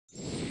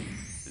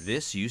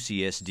This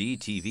UCSD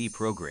TV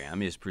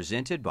program is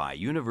presented by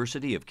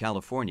University of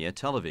California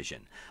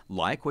Television.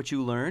 Like what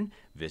you learn?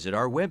 Visit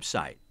our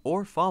website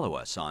or follow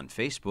us on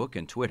Facebook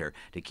and Twitter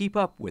to keep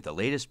up with the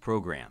latest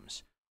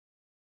programs.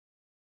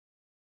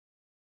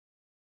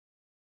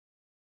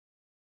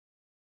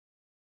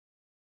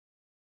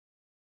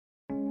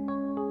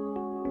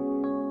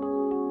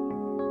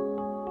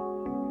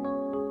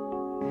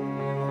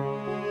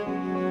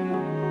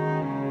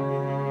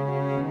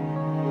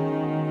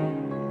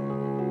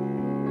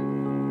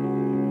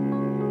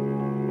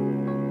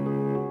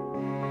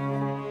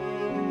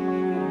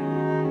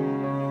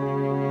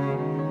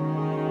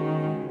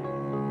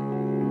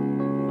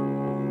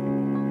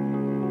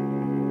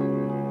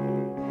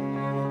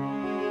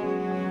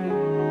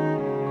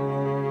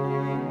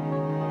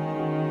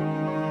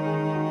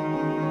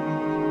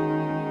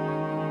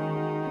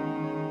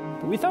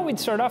 We thought we'd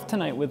start off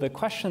tonight with a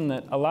question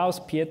that allows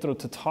Pietro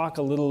to talk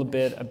a little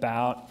bit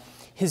about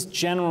his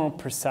general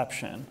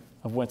perception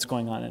of what's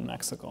going on in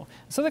Mexico.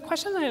 So the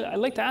question I'd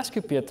like to ask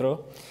you,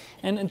 Pietro,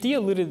 and Dee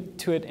alluded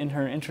to it in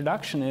her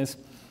introduction, is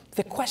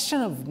the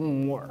question of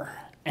war.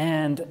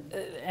 And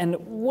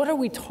what are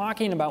we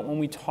talking about when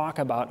we talk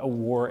about a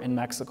war in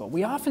Mexico?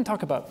 We often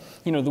talk about,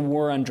 the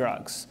war on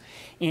drugs.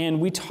 And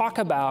we talk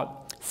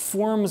about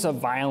forms of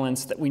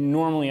violence that we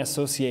normally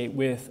associate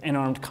with an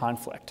armed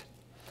conflict.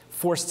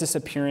 Forced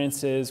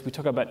disappearances, we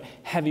talk about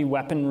heavy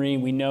weaponry.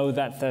 We know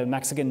that the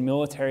Mexican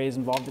military is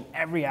involved in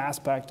every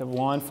aspect of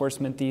law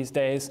enforcement these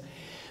days.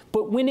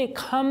 But when it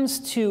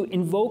comes to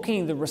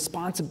invoking the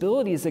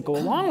responsibilities that go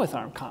along with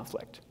armed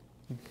conflict,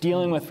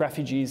 dealing with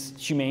refugees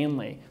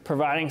humanely,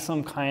 providing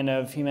some kind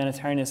of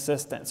humanitarian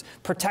assistance,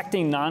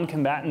 protecting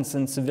non-combatants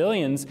and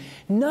civilians,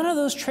 none of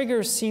those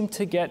triggers seem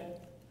to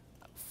get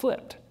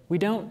flipped. We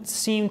don't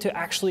seem to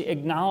actually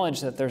acknowledge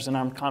that there's an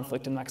armed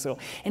conflict in Mexico.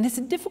 And it's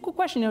a difficult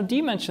question.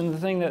 Dee mentioned the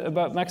thing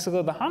about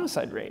Mexico, the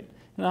homicide rate.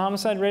 And the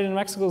homicide rate in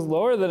Mexico is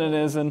lower than it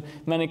is in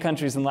many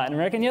countries in Latin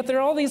America, and yet there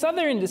are all these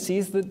other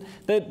indices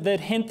that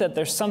hint that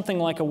there's something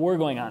like a war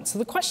going on. So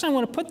the question I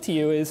want to put to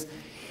you is,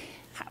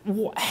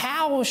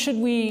 how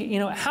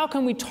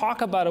can we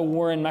talk about a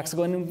war in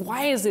Mexico, and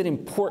why is it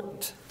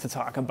important to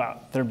talk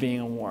about there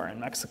being a war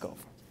in Mexico?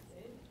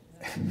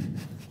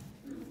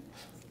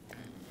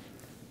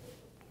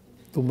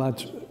 Too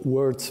much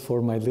words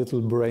for my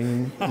little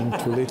brain in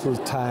too little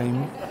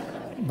time,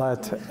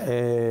 but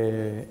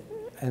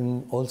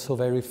I'm also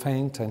very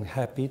thanked and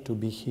happy to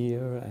be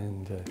here.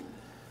 And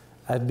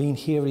I've been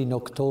here in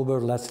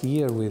October last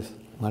year with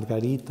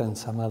Margarita and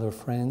some other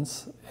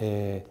friends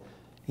in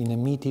a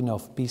meeting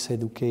of peace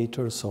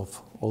educators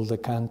of all the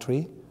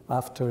country.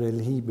 After El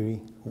Hibri,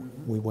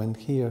 we went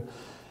here.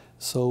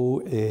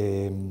 So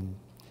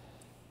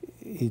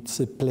it's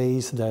a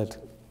place that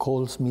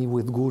calls me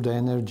with good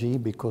energy,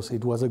 because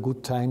it was a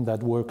good time,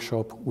 that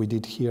workshop we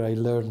did here. I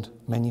learned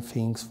many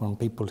things from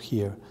people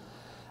here.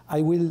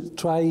 I will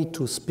try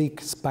to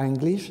speak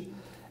Spanglish.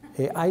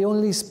 I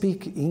only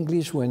speak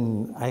English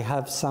when I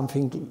have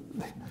something.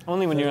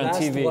 Only when you're on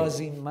TV. Last was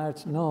in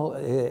March. No,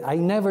 I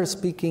never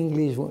speak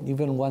English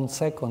even 1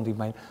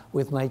 second.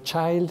 With my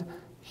child,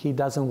 he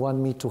doesn't want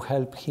me to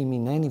help him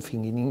in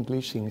anything in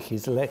English, in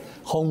his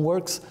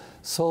homeworks,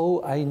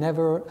 so I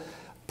never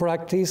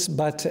practice,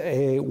 but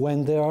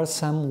when there are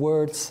some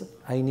words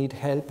I need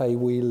help, I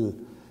will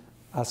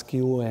ask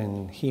you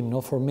and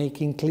him for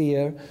making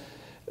clear,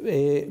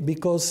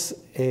 because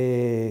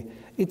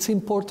it's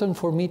important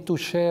for me to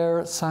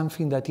share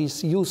something that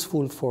is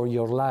useful for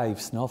your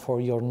lives, for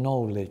your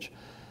knowledge.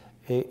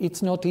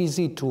 It's not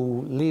easy to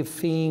leave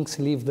things,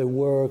 leave the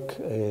work,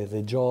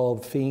 the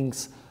job,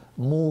 things,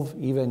 move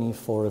even if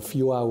for a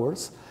few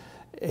hours.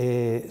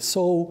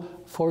 So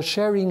for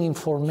sharing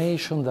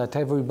information that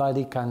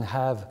everybody can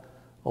have,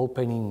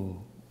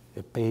 opening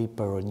a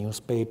paper or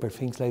newspaper,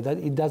 things like that,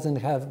 it doesn't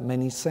have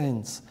many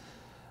sense.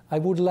 I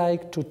would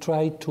like to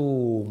try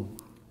to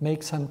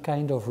make some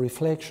kind of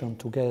reflection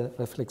together,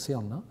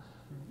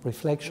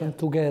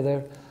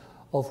 together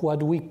of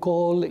what we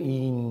call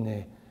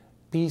in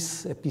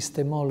peace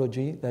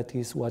epistemology, that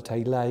is what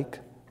I like,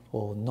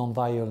 or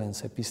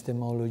nonviolence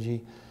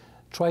epistemology,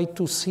 try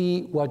to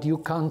see what you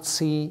can't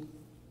see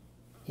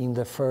in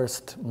the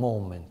first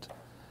moment.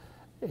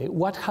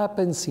 What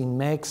happens in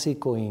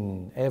Mexico,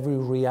 in every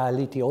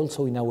reality,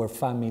 also in our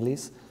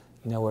families,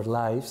 in our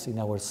lives, in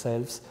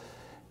ourselves,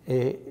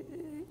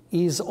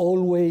 is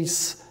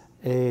always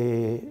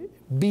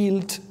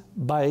built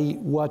by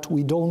what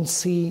we don't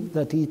see,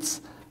 that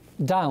it's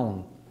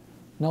down.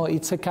 No,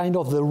 it's a kind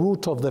of the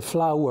root of the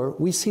flower.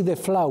 We see the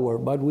flower,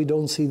 but we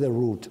don't see the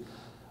root.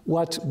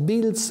 What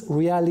builds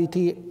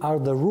reality are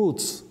the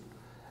roots.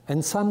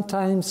 And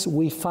sometimes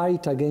we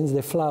fight against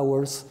the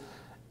flowers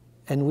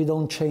and we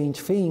don't change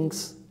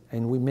things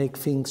and we make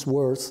things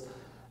worse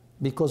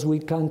because we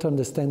can't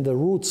understand the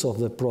roots of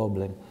the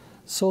problem.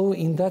 So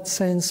in that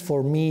sense,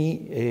 for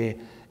me,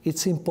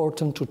 it's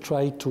important to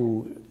try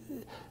to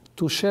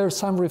share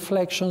some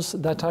reflections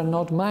that are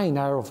not mine,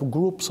 are of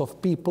groups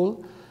of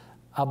people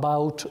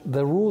about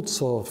the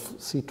roots of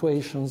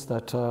situations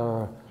that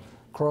are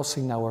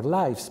crossing our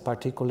lives,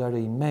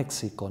 particularly in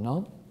Mexico,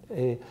 no?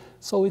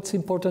 So it's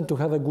important to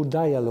have a good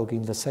dialogue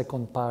in the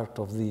second part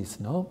of this,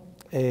 no?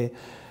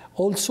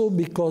 Also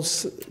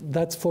because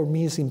that for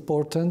me is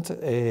important,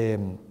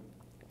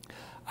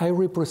 I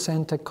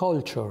represent a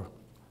culture,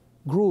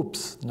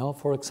 groups, no?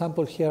 For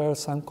example, here are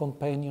some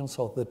companions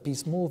of the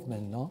peace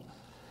movement, no?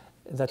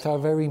 That are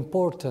very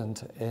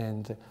important,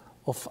 and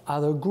of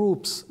other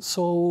groups.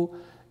 So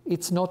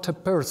it's not a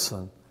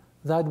person.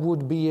 That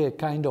would be a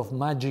kind of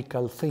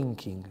magical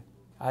thinking.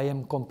 I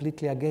am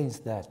completely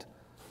against that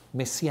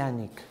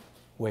messianic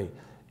way.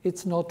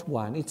 It's not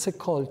one. It's a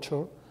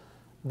culture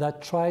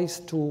that tries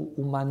to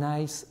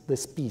humanize the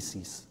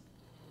species.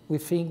 We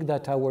think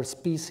that our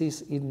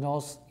species is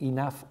not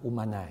enough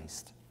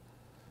humanized.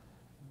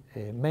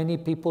 Many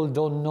people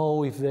don't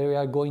know if they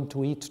are going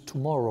to eat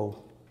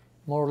tomorrow.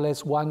 More or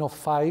less 1 of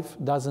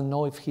 5 doesn't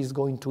know if he's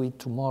going to eat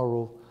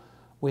tomorrow.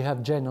 We have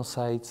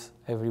genocides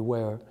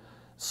everywhere.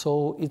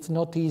 So it's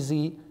not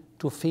easy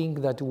to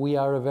think that we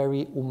are a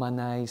very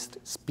humanized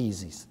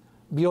species.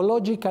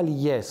 Biologically,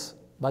 yes,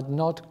 but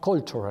not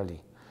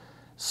culturally.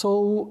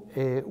 So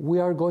we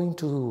are going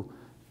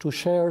to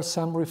share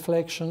some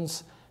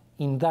reflections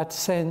in that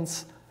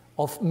sense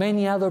of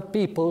many other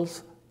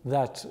peoples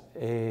that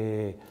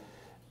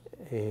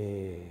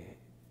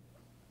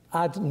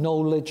add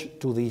knowledge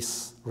to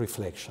this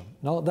reflection.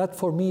 No, that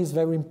for me is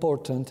very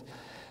important,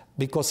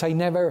 because I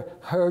never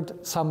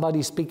heard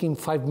somebody speaking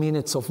 5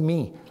 minutes of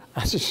me,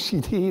 as she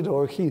did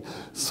or he,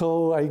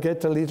 so I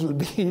get a little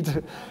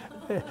bit,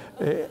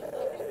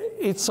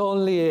 it's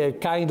only a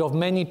kind of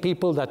many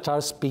people that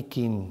are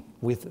speaking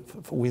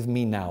with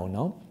me now,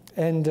 no?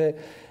 And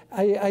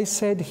I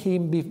said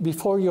him,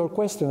 before your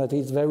question, that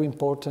it's very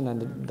important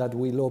and that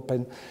we'll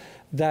open,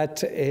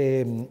 that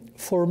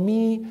for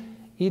me,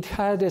 it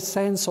had a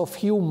sense of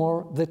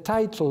humor, the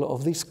title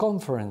of this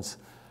conference,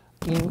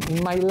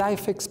 in my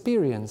life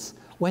experience.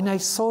 When I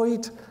saw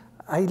it,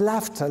 I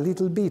laughed a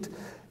little bit.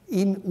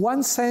 In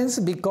one sense,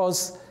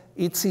 because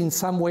it's in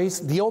some ways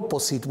the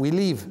opposite we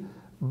live,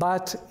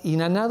 but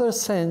in another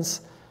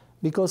sense,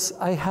 because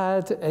I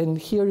had, and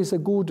here is a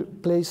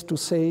good place to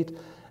say it,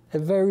 a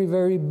very,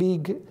 very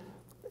big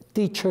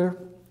teacher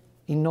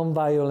in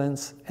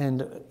nonviolence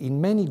and in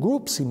many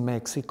groups in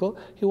Mexico.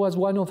 He was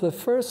one of the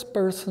first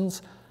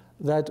persons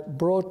that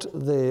brought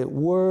the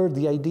word,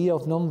 the idea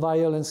of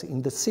nonviolence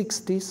in the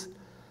 60s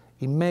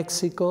in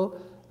Mexico.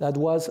 That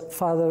was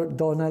Father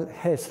Donald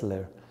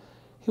Hessler.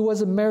 He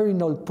was a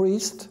Maryknoll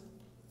priest,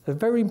 a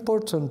very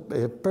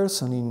important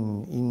person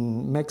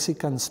in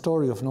Mexican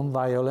story of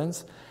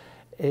nonviolence,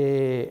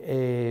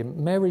 a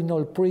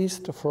Maryknoll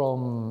priest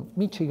from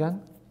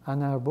Michigan,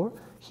 Ann Arbor.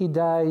 He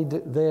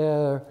died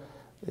there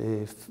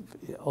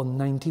on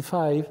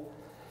 95.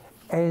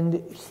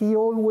 And he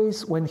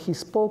always, when he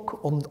spoke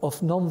of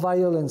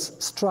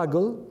nonviolence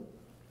struggle,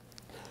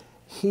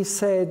 he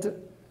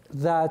said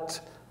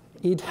that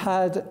it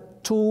had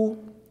 2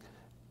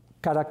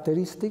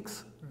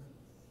 characteristics,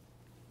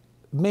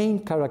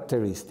 main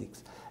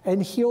characteristics.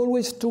 And he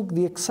always took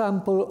the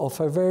example of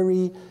a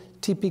very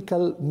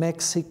typical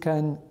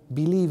Mexican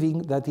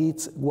believing that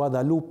it's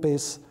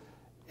Guadalupe's,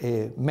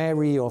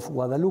 Mary of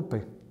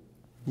Guadalupe.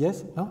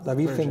 Yes? No? La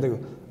Virgen de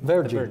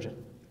Virgin.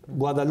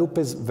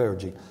 Guadalupe's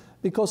Virgin.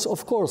 Because,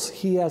 of course,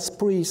 he as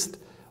priest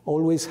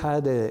always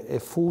had a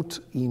foot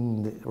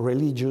in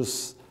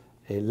religious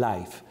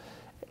life.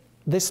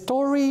 The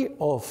story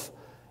of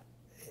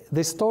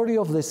the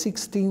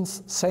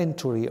 16th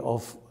century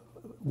of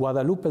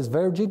Guadalupe's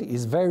Virgin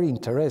is very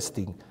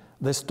interesting.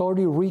 The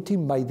story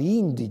written by the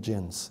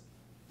indigenous.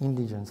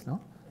 Indigenous.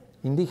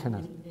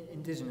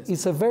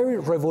 It's a very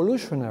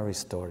revolutionary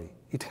story.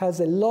 It has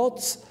a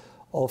lot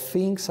of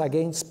things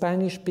against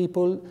Spanish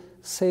people,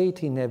 say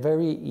it in a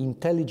very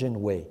intelligent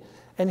way.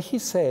 And he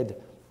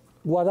said,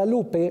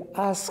 Guadalupe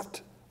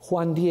asked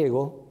Juan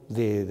Diego,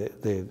 the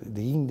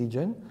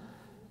indigent,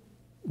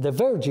 the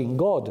Virgin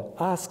God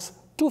asks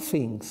 2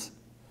 things,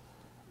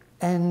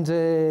 and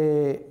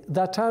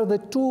that are the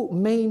 2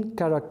 main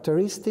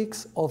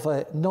characteristics of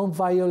a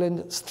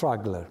non-violent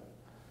struggler.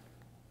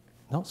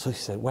 No? So he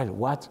said, well,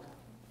 what?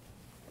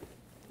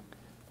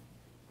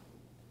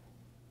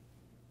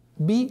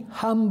 Be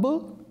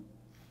humble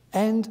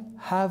and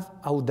have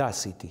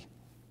audacity.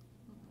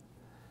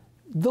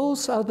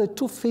 Those are the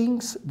 2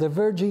 things the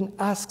Virgin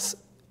asks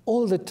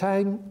all the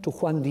time to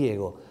Juan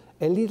Diego,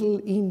 a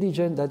little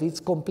indigent that is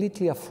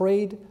completely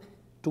afraid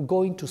to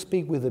going to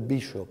speak with the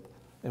bishop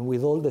and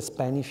with all the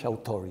Spanish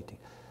authority.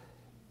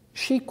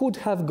 She could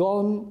have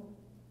gone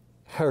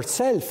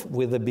herself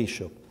with the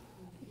bishop,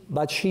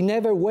 but she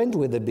never went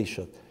with the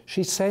bishop.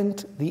 She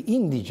sent the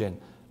indigent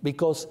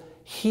because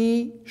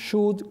he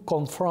should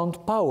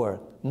confront power,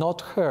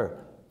 not her.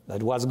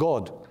 That was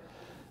God.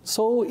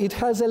 So it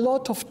has a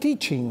lot of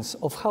teachings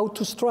of how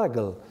to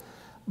struggle.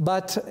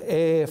 But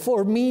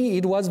for me,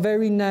 it was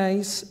very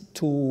nice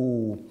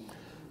to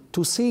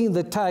see in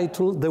the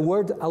title the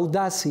word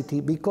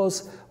audacity,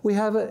 because we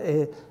have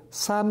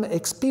some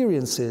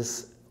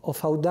experiences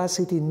of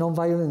audacity in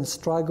nonviolent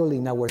struggle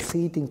in our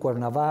city, in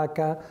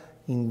Cuernavaca,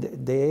 in the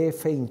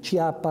DF, in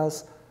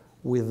Chiapas,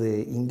 with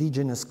the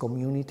indigenous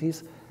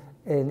communities.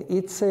 And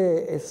it's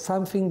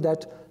something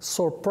that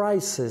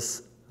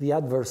surprises the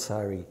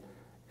adversary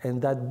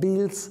and that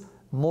builds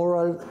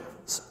moral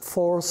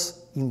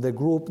force in the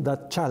group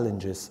that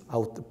challenges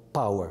out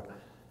power.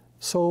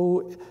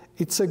 So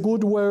it's a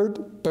good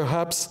word,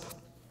 perhaps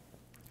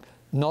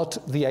not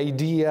the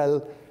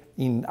ideal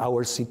in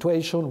our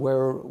situation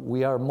where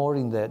we are more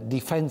in the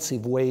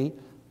defensive way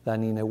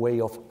than in a way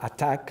of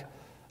attack.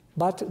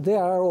 But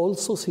there are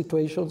also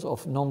situations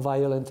of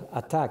nonviolent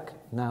attack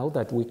now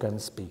that we can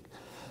speak.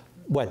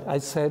 Well, I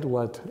said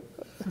what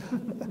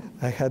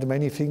I had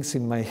many things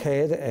in my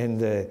head,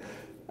 and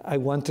I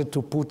wanted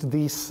to put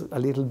this a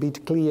little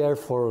bit clear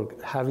for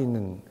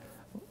having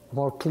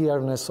more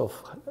clearness of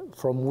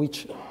from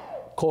which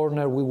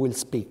corner we will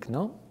speak,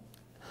 no?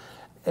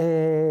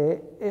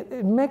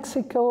 In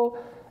Mexico,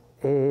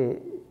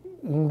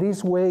 in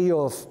this way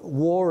of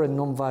war and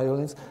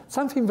nonviolence,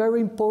 something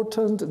very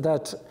important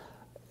that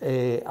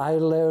I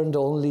learned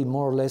only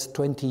more or less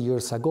 20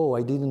 years ago,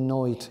 I didn't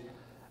know it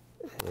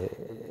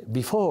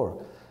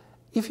before.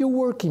 If you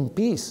work in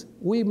peace,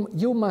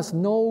 you must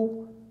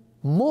know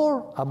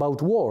more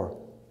about war.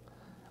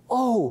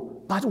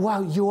 Oh, but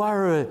wow, you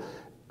are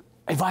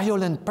a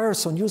violent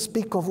person, you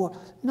speak of war.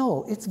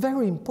 No, it's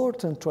very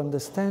important to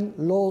understand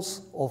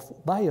laws of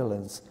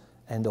violence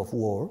and of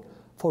war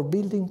for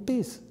building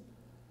peace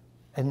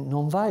and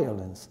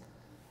nonviolence.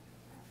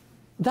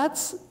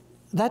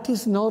 That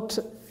is not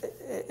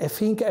a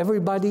thing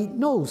everybody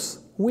knows.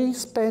 We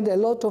spend a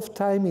lot of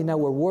time in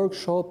our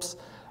workshops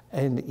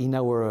and in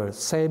our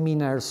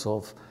seminars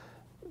of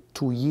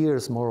 2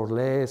 years, more or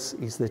less,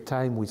 is the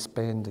time we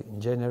spend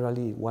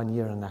generally 1.5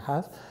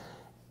 years,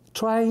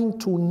 trying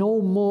to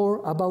know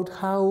more about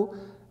how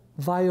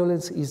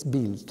violence is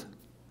built.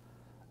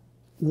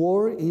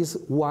 War is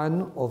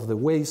one of the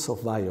ways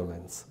of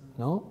violence,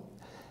 no?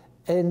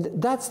 And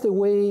that's the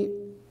way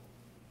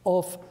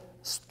of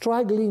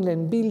struggling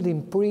and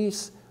building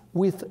peace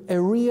with a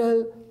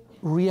real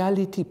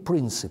reality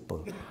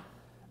principle.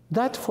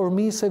 That for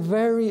me is a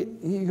very,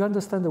 you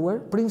understand the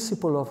word?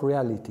 Principle of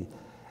reality.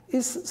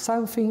 Is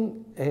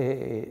something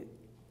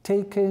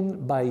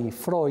taken by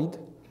Freud,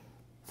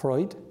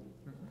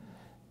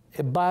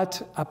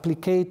 but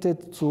applied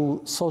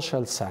to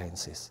social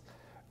sciences.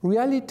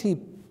 Reality,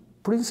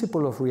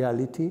 principle of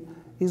reality,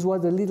 is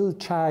what the little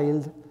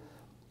child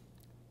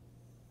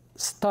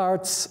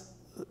starts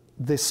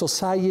the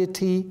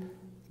society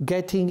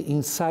getting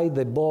inside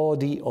the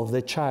body of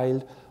the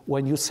child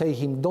when you say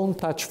him, don't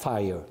touch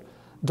fire,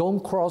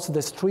 don't cross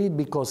the street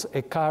because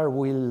a car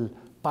will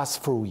pass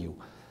through you.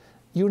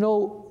 You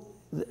know,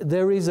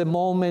 there is a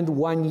moment,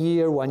 1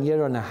 year, 1.5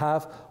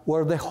 years,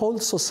 where the whole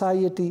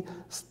society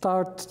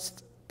starts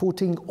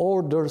putting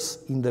orders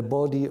in the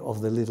body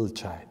of the little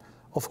child.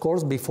 Of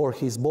course, before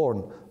he's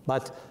born,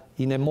 but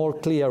in a more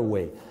clear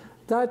way.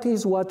 That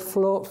is what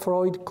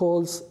Freud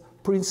calls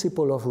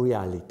principle of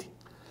reality.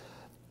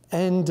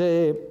 And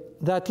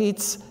that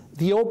it's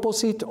the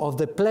opposite of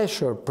the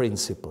pleasure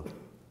principle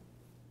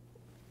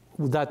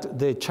that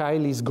the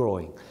child is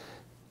growing.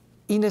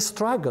 In a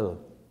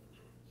struggle,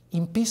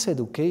 in peace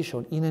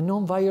education, in a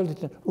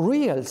non-violent,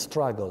 real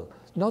struggle,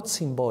 not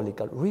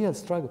symbolical, real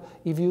struggle,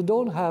 if you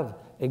don't have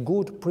a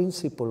good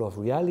principle of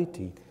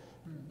reality,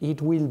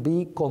 it will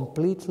be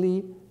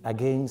completely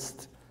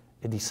against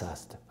a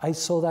disaster. I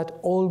saw that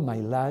all my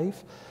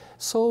life.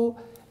 So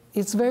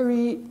it's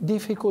very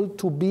difficult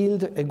to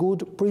build a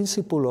good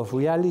principle of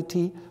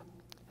reality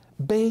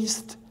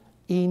based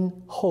in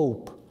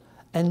hope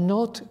and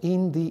not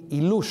in the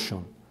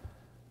illusion.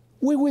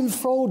 We will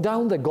throw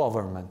down the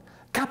government.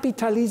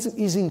 Capitalism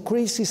is in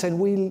crisis and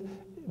will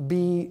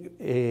be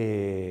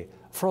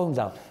thrown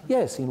down.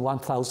 Yes, in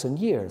 1,000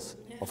 years,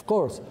 of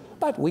course.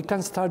 But we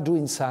can start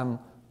doing some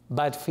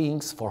bad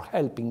things for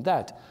helping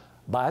that.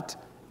 But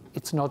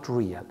it's not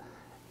real.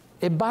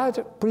 A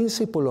bad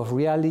principle of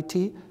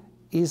reality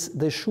is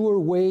the sure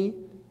way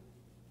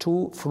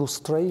to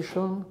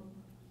frustration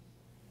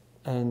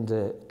and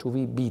to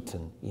be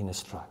beaten in a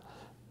struggle.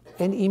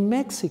 And in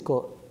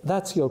Mexico,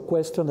 that's your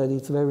question, and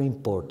it's very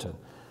important.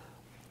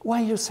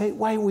 Why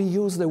we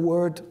use the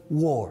word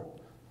war?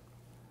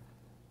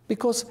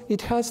 Because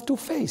it has two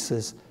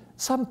faces.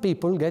 Some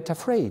people get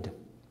afraid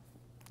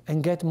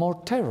and get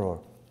more terror.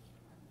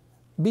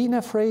 Being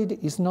afraid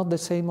is not the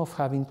same as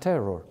having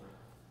terror.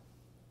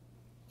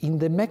 In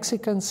the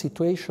Mexican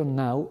situation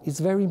now, it's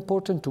very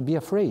important to be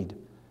afraid.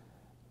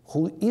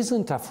 Who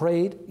isn't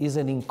afraid is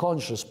an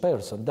unconscious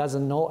person,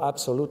 doesn't know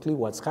absolutely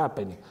what's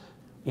happening.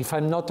 If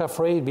I'm not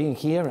afraid being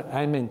here,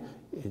 I'm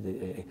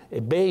a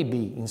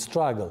baby in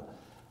struggle.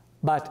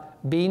 But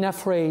being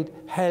afraid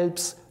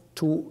helps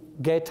to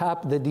get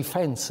up the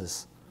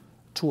defenses,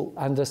 to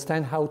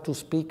understand how to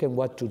speak and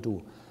what to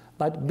do.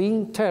 But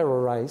being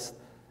terrorized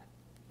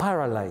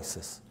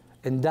paralyzes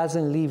and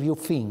doesn't leave you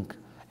think,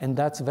 and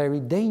that's very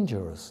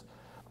dangerous.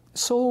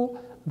 So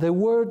the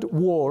word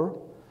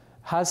war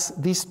has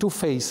these two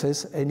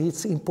faces, and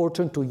it's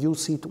important to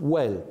use it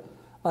well.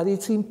 But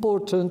it's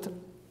important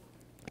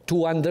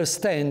to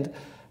understand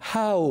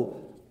how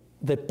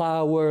the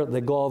power,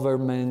 the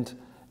government,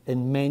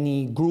 and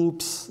many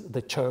groups,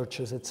 the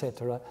churches,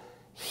 etc.,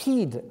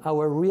 hid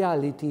our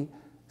reality,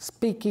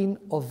 speaking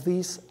of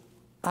these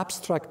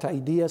abstract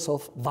ideas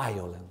of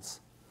violence.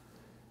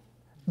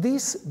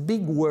 These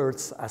big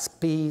words as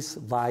peace,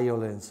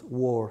 violence,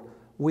 war,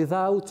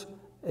 without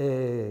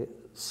a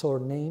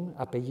surname,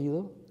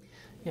 apellido?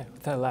 Yeah,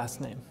 with that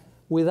last name.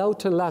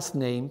 Without a last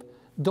name,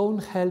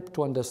 don't help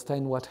to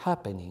understand what's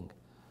happening.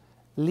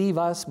 Leave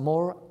us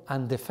more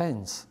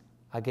undefense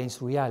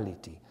against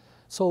reality.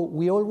 So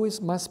we always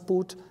must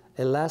put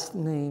a last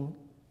name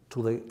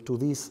to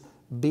this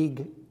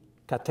big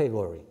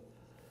category.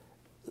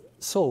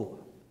 So,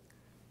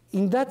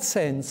 in that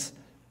sense,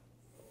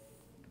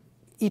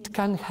 it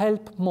can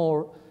help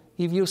more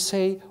if you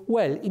say,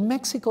 well, in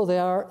Mexico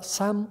there are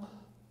some,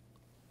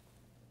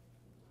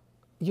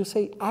 you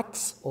say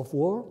acts of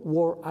war,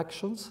 war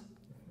actions?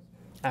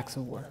 Acts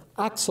of war.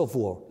 Acts of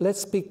war.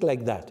 Let's speak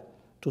like that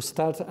to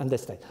start to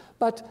understand.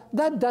 But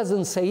that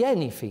doesn't say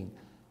anything.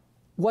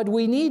 What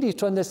we need is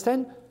to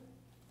understand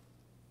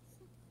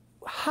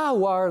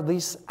how are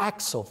these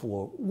acts of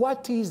war?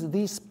 What is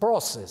this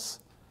process?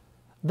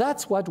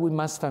 That's what we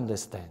must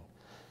understand.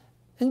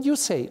 And you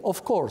say,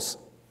 of course,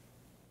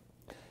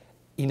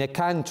 in a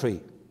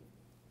country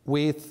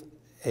with,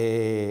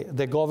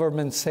 the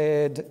government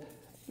said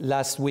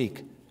last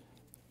week,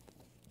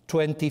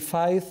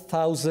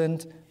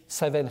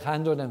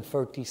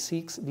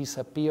 25,736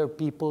 disappeared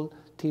people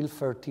till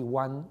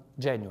 31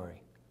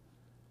 January.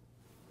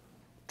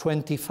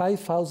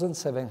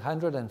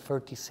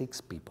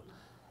 25,736 people.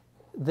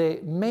 The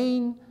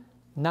main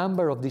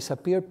number of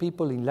disappeared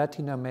people in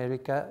Latin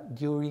America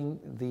during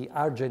the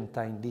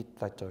Argentine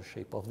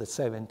dictatorship of the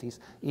 70s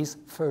is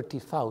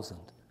 30,000.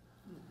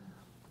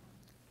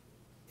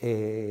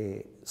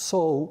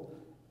 So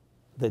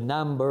the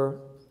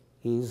number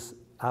is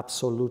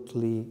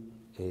absolutely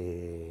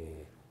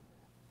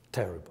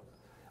terrible.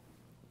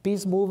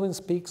 Peace movement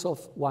speaks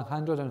of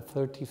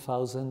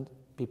 130,000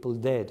 people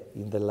dead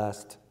in the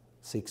last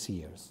 6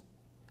 years.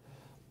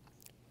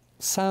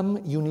 Some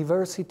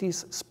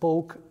universities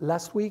spoke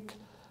last week,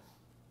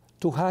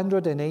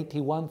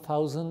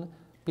 281,000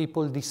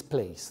 people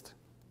displaced.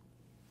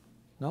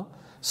 No?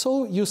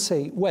 So you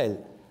say, well,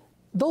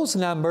 those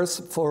numbers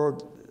for,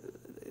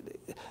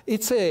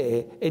 it's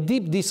a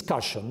deep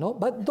discussion, no?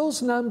 But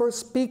those numbers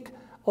speak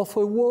of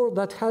a war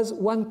that has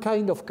one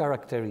kind of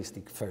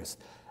characteristic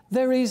first.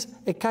 There is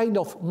a kind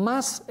of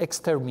mass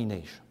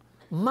extermination,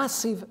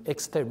 massive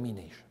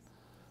extermination.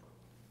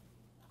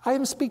 I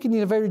am speaking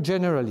in a very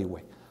generally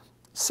way.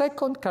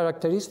 Second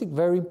characteristic,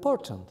 very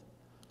important.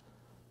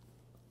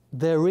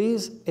 There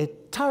is a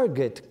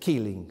target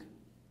killing.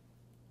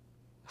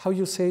 How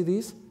you say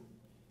this?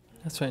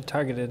 That's right,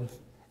 targeted.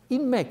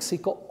 In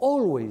Mexico,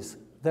 always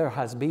there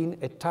has been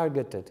a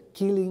targeted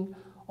killing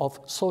of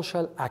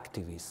social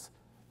activists,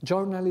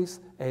 journalists,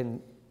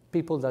 and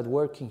people that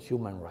work in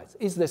human rights.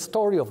 It's the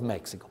story of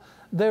Mexico.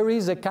 There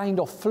is a kind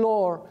of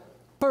floor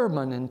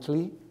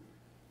permanently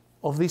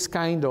of this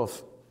kind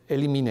of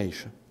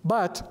elimination.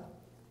 But,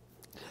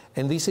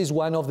 and this is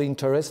one of the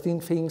interesting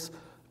things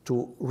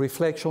to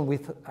reflection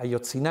with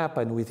Ayotzinapa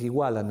and with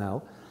Iguala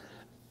now,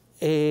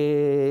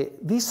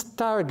 this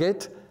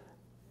target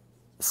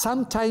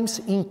sometimes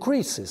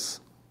increases.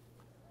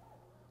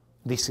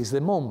 This is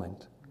the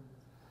moment.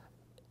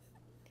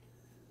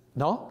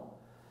 No?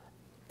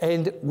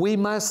 And we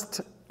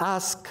must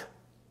ask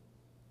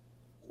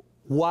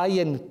why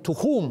and to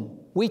whom,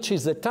 which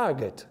is the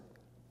target,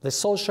 the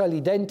social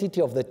identity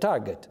of the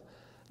target.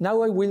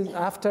 Now I will,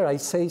 after I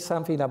say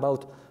something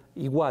about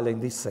Iguala in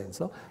this sense.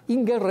 No?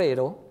 In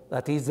Guerrero,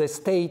 that is the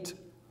state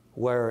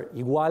where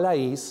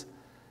Iguala is,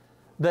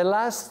 the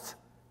last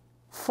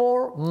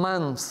 4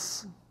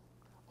 months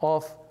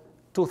of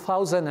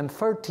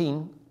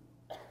 2013,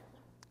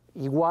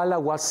 Iguala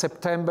was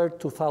September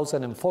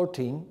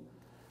 2014,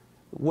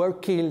 were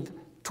killed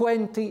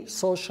 20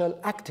 social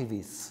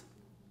activists,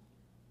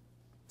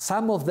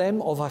 some of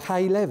them of a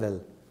high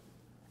level,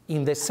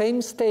 in the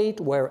same state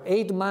where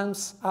 8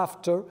 months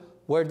after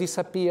were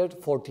disappeared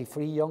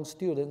 43 young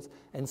students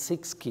and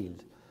 6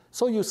 killed.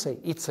 So you say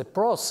it's a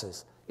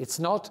process. It's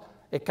not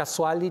a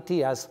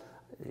casualty as,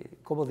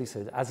 como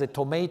dice, as a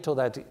tomato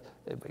that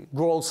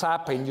grows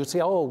up and you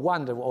say, oh,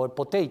 wonder, or a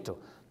potato.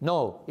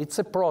 No, it's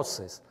a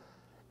process.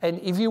 And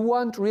if you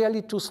want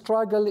really to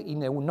struggle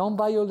in a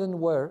non-violent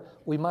way,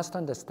 we must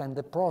understand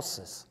the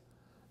process,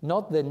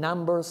 not the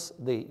numbers,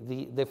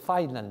 the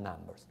final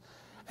numbers.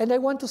 And I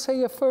want to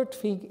say a third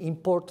thing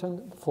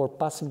important for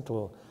passing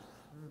to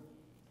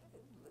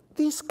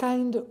this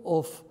kind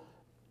of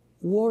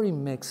war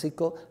in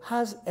Mexico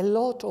has a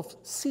lot of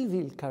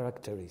civil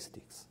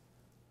characteristics.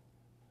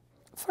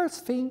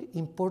 First thing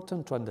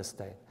important to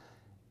understand,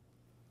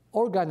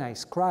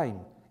 organized crime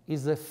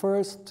is the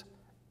first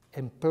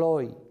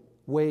employee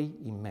way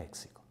in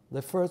Mexico,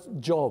 the first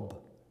job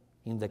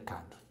in the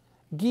country,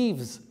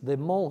 gives the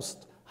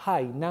most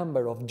high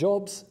number of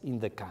jobs in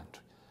the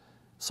country.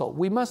 So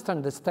we must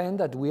understand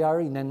that we are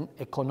in an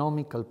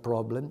economical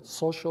problem,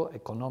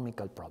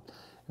 socio-economical problem,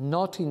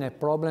 not in a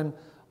problem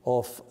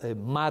of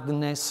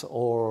madness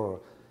or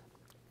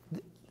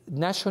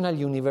National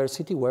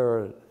University,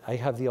 where I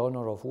have the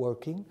honor of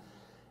working,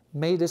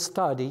 made a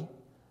study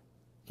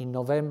in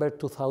November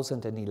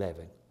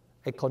 2011,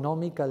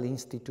 Economical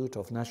Institute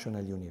of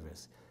National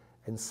University,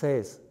 and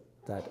says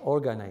that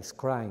organized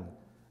crime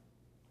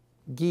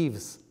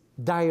gives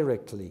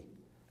directly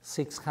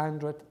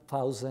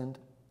 600,000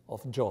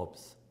 of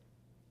jobs.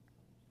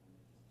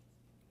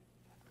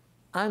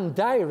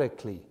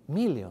 Indirectly,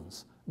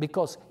 millions.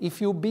 Because if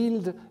you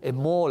build a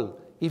mall,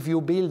 if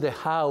you build a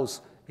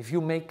house, if you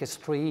make a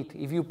street,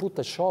 if you put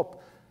a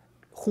shop,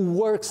 who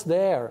works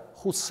there,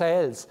 who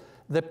sells,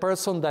 the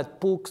person that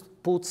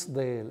puts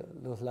the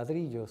los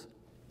ladrillos,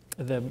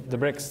 the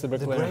bricks, the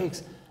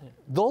bricks,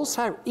 those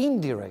are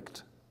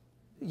indirect.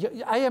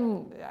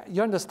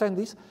 You understand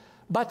this?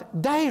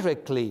 But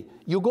directly,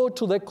 you go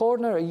to the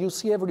corner and you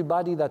see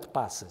everybody that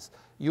passes.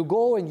 You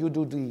go and you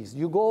do this.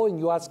 You go and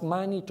you ask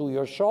money to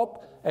your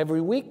shop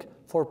every week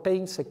for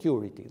paying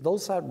security.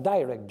 Those are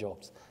direct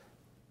jobs.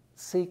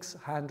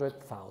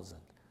 600,000.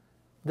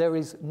 There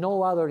is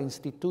no other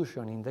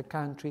institution in the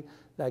country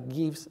that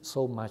gives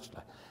so much.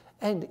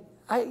 And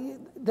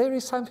there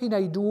is something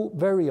I do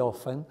very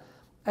often.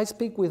 I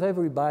speak with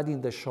everybody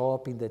in the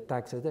shop, in the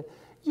taxi.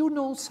 You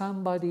know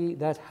somebody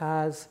that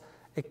has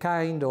a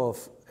kind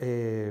of,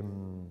 they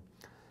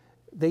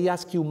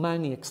ask you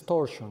money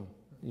extortion,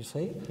 you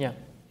say? Yeah.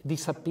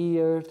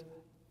 Disappeared,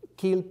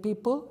 killed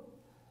people.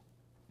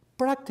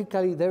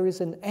 Practically, there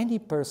isn't any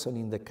person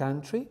in the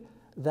country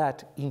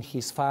that in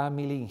his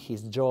family, in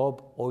his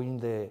job, or in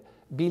the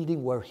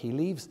building where he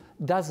lives,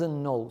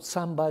 doesn't know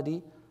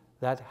somebody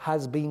that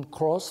has been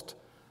crossed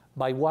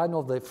by one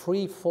of the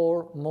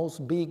 3-4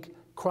 most big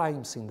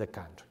crimes in the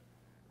country.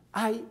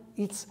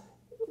 It's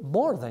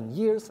more than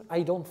years,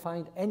 I don't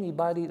find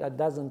anybody that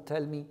doesn't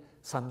tell me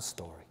some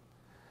story.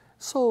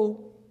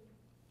 So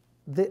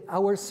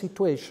our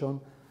situation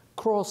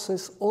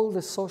crosses all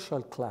the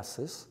social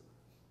classes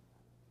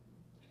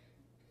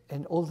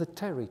and all the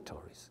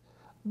territories.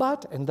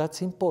 But, and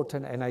that's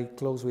important, and I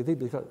close with it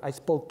because I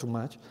spoke too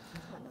much.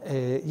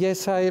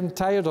 Yes, I am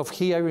tired of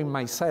hearing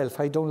myself.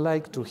 I don't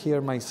like to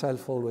hear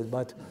myself always,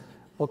 but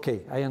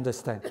okay, I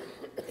understand.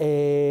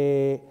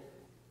 The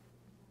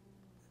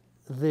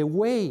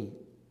way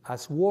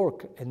as war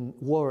and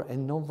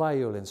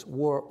nonviolence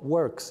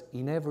works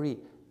in every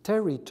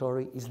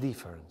territory is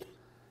different.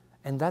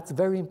 And that's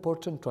very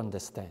important to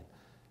understand.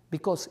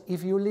 Because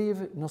if you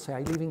live, no sé,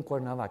 I live in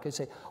Cuernavaca, you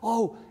say,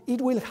 oh,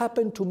 it will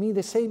happen to me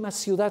the same as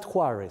Ciudad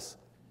Juarez.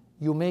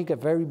 You make a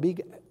very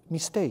big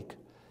mistake.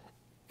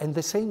 And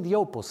the same, the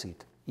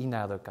opposite in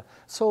other cases.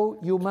 So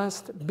you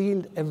must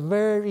build a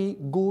very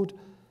good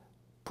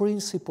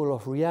principle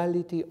of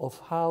reality of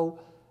how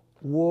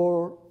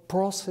war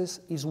process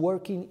is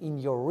working in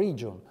your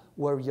region,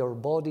 where your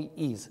body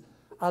is.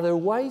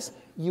 Otherwise,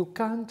 you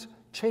can't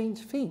change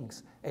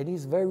things, and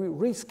it's very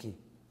risky.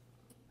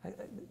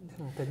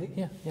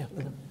 Yeah.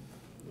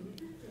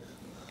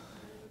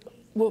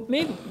 Well,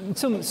 maybe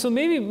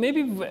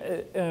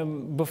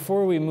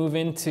before we move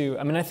into,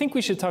 I mean, I think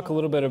we should talk a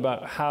little bit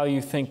about how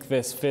you think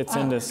this fits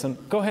into some.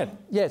 Go ahead.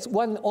 Yes,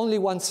 only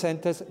one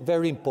sentence,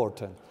 very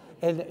important,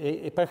 and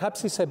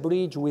perhaps it's a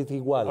bridge with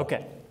Iguala.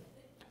 Okay.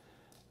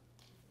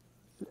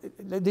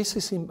 This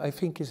is, I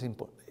think, is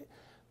important.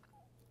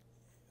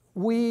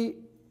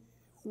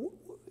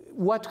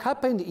 What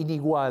happened in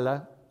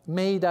Iguala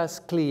made us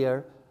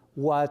clear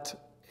what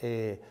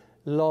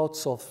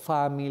lots of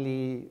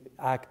family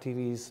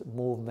activists,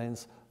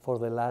 movements for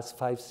the last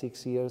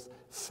 5-6 years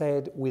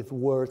said with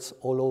words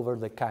all over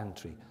the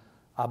country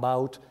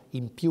about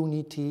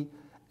impunity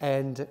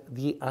and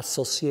the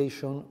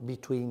association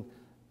between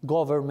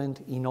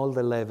government in all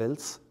the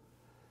levels,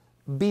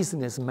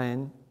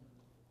 businessmen,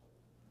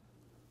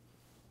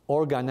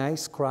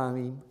 organized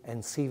crime,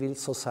 and civil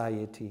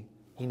society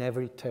in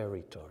every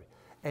territory.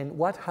 And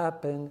what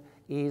happened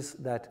is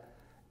that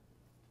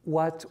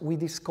what we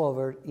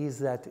discovered is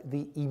that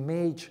the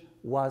image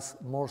was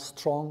more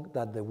strong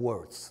than the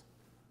words.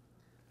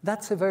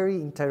 That's a very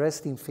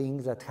interesting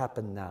thing that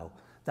happened now,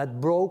 that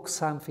broke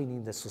something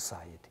in the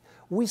society.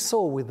 We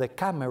saw with the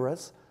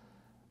cameras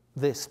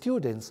the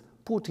students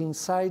put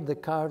inside the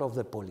car of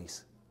the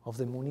police, of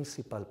the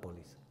municipal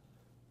police.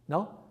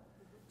 No?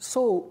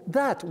 So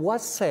that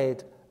was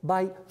said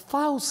by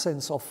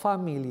thousands of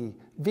family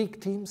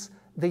victims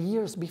the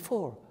years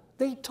before.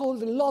 They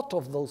told a lot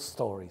of those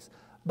stories,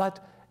 but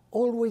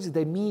always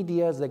the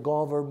media, the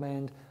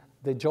government,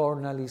 the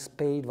journalists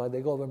paid by the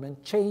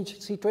government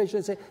change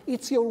situations, say,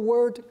 it's your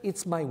word,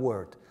 it's my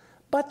word.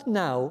 But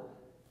now,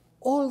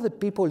 all the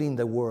people in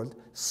the world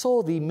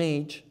saw the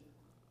image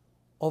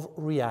of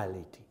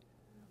reality.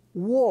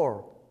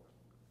 War,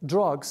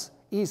 drugs,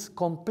 is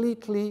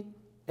completely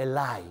a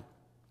lie.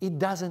 It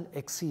doesn't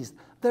exist.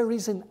 There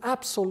isn't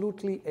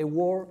absolutely a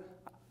war,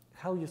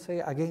 how you say,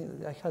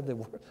 again, I had the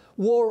word,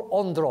 war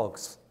on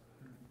drugs.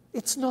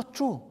 It's not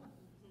true.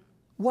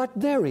 What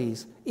there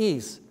is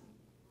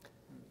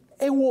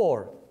a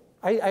war.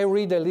 I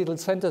read a little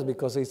sentence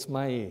because it's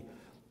my...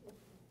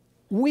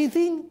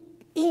 Within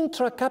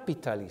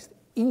intra-capitalist,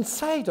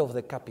 inside of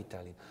the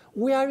capitalism,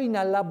 we are in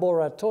a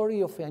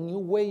laboratory of a new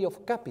way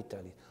of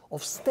capitalism,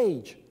 of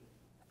stage.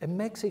 And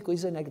Mexico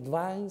is an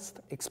advanced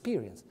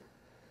experience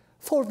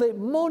for the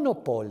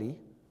monopoly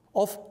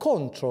of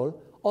control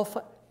of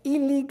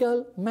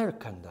illegal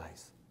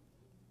merchandise.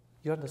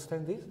 You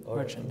understand this? Or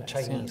merchandise,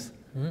 Chinese.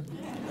 Yeah.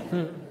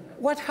 Mm-hmm.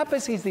 What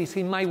happens is this,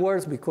 in my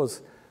words,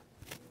 because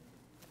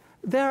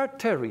there are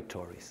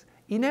territories.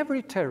 In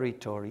every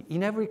territory,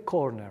 in every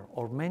corner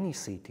or many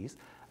cities,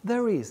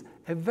 there is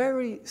a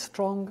very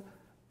strong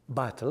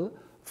battle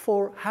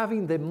for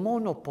having the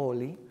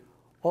monopoly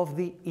of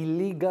the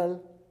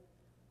illegal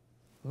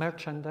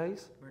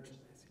merchandise.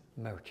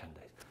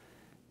 Merchandise.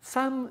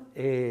 Some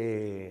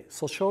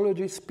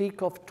sociologists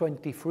speak of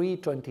 23,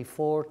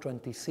 24,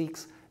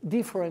 26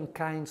 different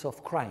kinds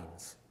of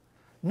crimes.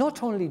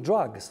 Not only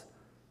drugs.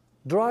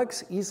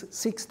 Drugs is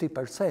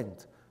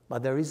 60%,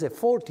 but there is a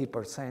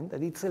 40%,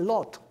 and it's a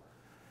lot.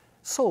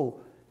 So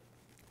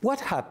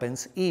what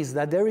happens is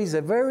that there is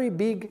a very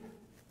big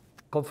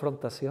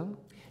confrontation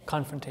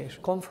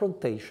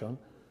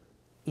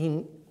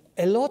in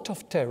a lot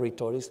of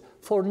territories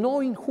for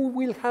knowing who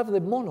will have the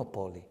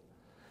monopoly.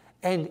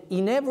 And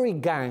in every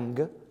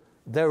gang,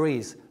 there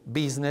is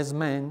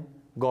businessmen,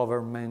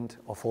 government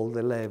of all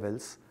the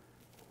levels,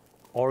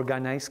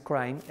 organized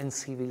crime, and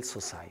civil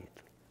society,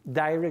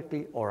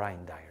 directly or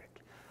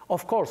indirectly.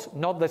 Of course,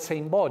 not the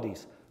same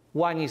bodies.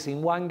 One is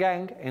in one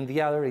gang and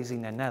the other is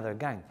in another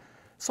gang.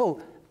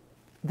 So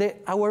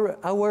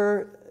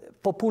our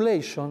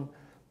population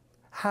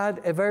had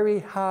a very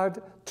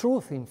hard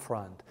truth in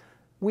front.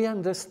 We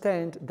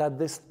understand that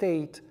the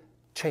state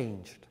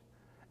changed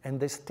and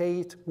the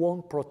state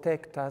won't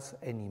protect us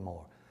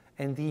anymore.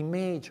 And the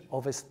image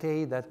of a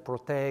state that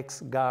protects,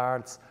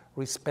 guards,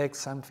 respects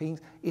some things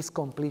is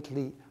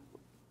completely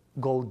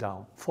go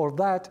down. For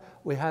that,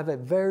 we have a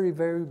very,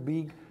 very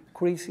big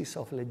crisis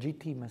of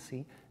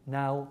legitimacy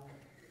now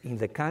in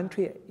the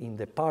country, in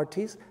the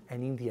parties,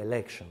 and in the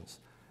elections.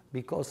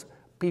 Because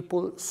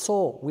people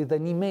saw with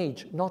an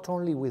image, not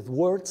only with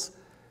words,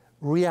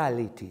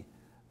 reality,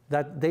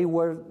 that they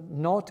were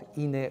not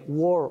in a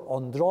war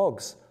on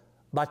drugs,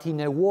 but in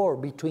a war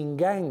between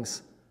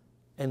gangs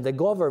and the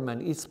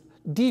government. It's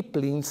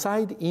deeply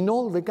inside in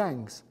all the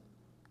gangs.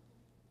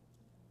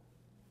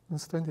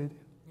 Understand it?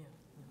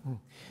 Yeah.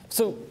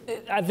 So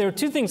there are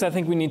two things I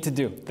think we need to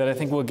do that I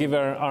think will give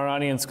our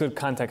audience good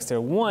context here.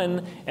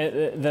 One,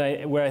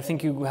 where I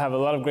think you have a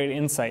lot of great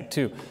insight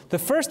too. The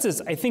first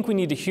is I think we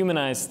need to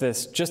humanize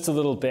this just a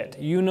little bit.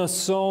 You know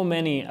so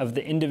many of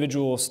the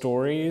individual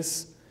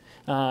stories,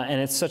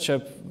 and it's such a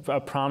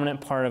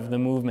prominent part of the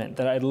movement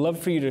that I'd love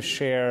for you to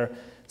share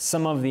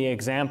some of the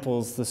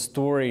examples, the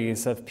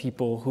stories of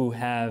people who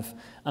have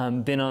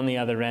been on the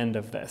other end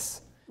of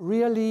this.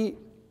 Really,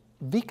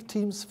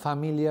 victims'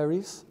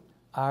 familiaries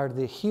are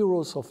the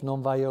heroes of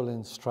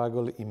nonviolent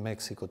struggle in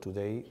Mexico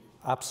today,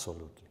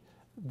 absolutely.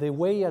 The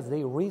way as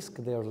they risk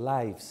their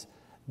lives,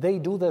 they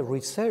do the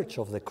research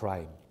of the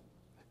crime,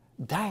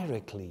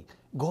 directly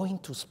going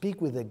to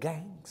speak with the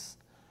gangs.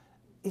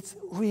 It's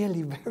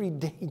really very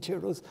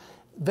dangerous,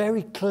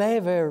 very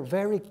clever,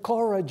 very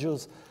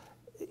courageous.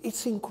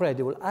 It's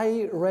incredible.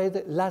 I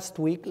read last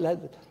week,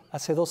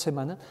 hace 2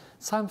 semanas,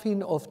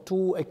 something of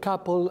a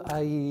couple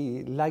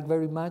I like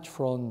very much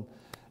from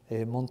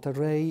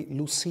Monterrey,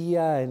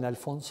 Lucia and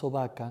Alfonso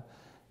Vaca.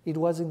 It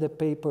was in the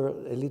paper,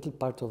 a little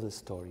part of the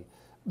story.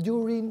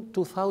 During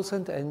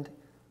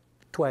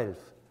 2012,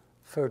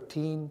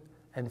 13,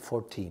 and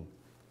 14,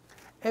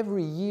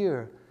 every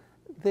year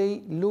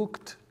they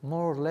looked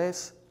more or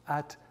less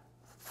at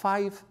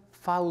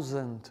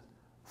 5,000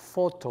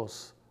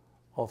 photos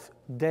of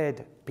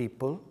dead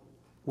people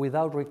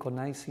without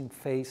recognizing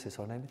faces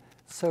or anything,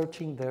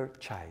 searching their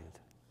child.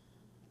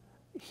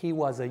 He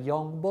was a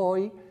young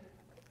boy,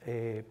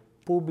 a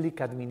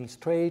public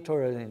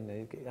administrator,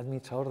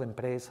 administrador de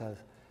empresas,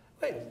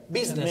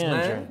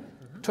 businessman,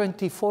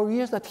 24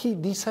 years, that he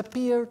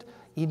disappeared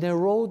in a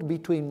road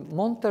between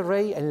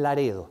Monterrey and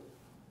Laredo.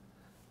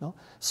 No?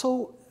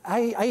 So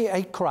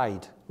I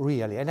cried,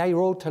 really, and I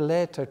wrote a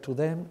letter to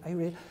them.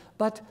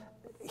 But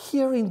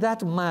hearing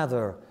that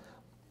mother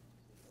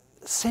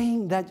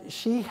saying that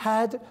she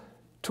had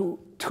to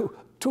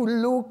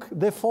look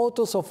the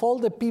photos of all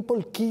the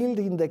people killed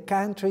in the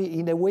country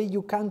in a way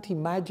you can't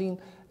imagine.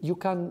 You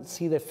can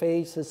see the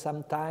faces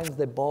sometimes,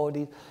 the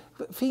bodies,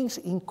 things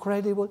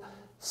incredible,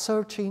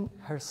 searching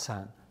her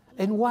son.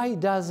 And why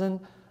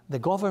doesn't the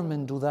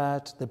government do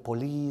that, the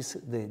police,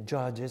 the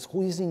judges,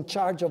 who is in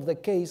charge of the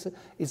case?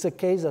 It's a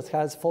case that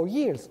has 4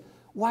 years.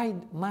 Why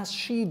must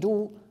she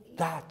do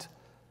that?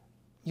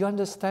 You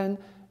understand?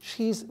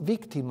 She's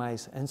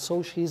victimized, and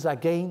so she's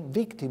again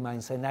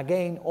victimized, and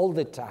again all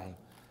the time.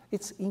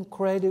 It's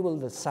incredible,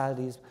 the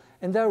sadism.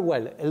 And there are,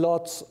 well,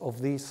 lots of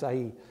these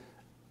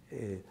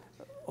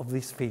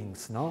these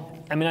things, no?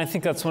 I mean, I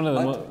think that's one of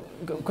the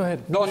go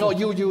ahead. No, no,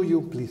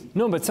 you, please.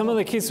 No, but some of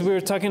the cases we were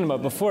talking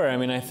about before, I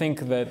mean, I think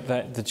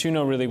that you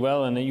know really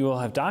well and that you all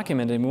have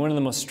documented. I mean, one of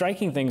the most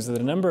striking things is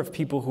the number of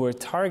people who are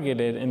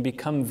targeted and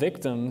become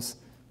victims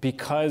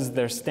because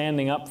they're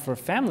standing up for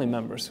family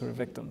members who are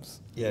victims.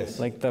 Yes.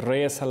 Like the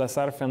Reyes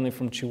Salazar family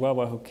from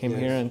Chihuahua who came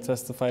here and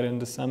testified in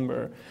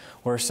December.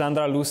 Or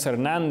Sandra Luz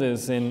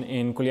Hernandez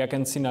in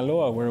Culiacan,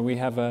 Sinaloa, where we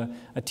have a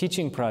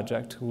teaching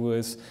project who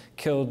was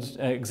killed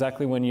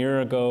exactly 1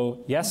 year ago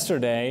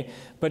yesterday,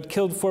 but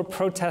killed for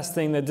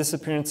protesting the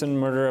disappearance and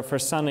murder of her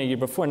son a year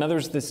before. In other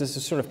words, this is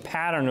a sort of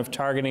pattern of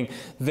targeting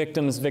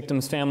victims,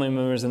 family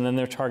members, and then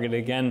they're targeted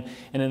again.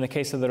 And in the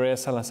case of the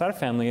Reyes Salazar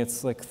family,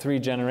 it's like 3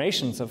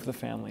 generations of the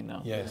family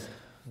now. Yes,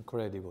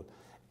 incredible.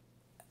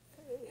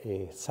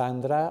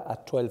 Sandra,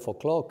 at 12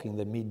 o'clock in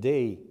the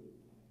midday,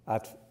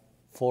 at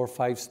 4 or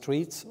 5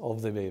 streets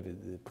of the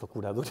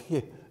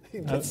Procuraduría.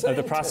 At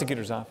the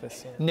prosecutor's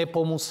office.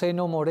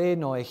 Nepomuceno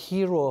Moreno, a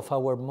hero of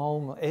our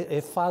moment,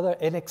 a father,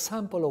 an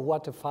example of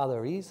what a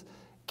father is,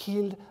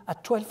 killed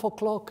at 12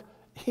 o'clock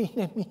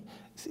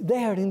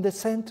there in the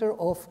center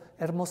of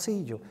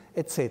Hermosillo,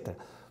 etc.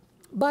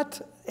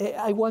 But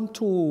I want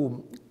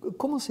to,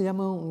 ¿cómo se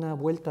llama una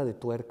vuelta de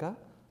tuerca?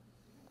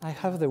 I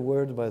have the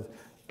word, but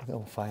I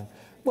don't find.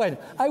 Well,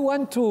 I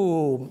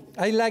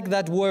like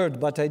that word,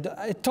 but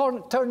a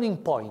turning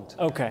point.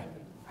 Okay.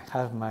 I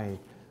have my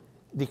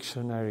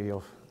dictionary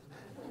of,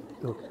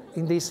 look,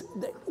 in this,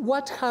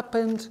 what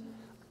happened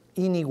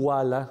in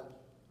Iguala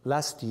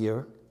last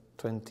year,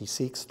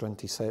 26,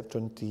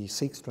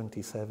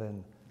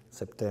 27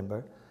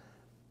 September,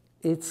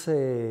 it's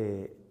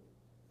a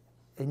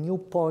new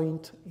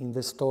point in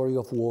the story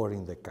of war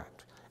in the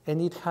country.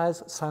 And it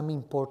has some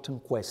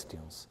important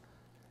questions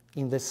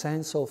in the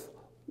sense of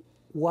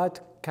what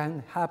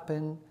can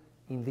happen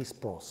in this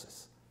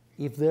process,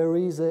 if there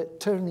is a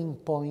turning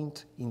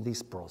point in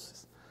this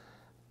process.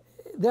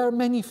 There are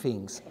many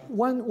things.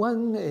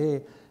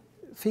 One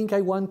thing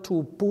I want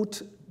to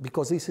put,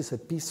 because this is a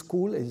peace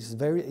school,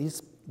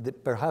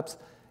 perhaps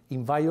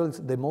in violence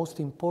the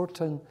most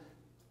important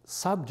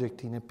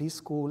subject in a peace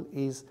school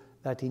is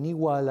that in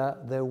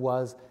Iguala there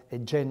was a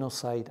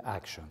genocide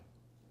action.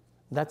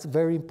 That's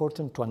very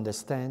important to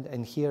understand,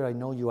 and here I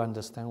know you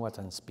understand what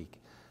I'm speaking.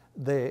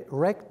 The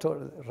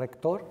rector,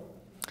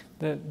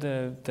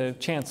 the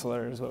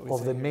chancellor is what we say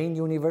of the main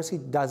university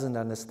doesn't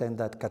understand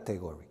that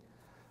category,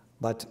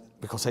 but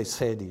because I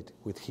said it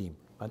with him.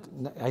 But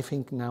I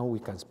think now we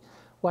can speak.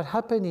 What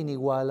happened in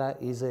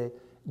Iguala is a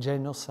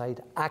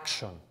genocide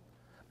action.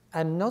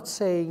 I'm not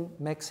saying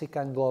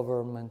Mexican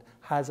government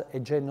has a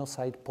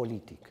genocide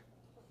politic.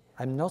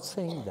 I'm not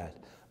saying that,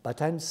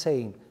 but I'm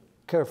saying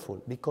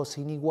careful, because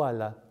in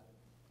Iguala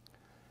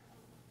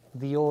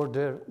the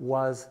order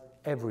was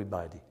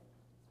everybody.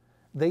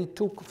 They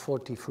took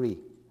 43,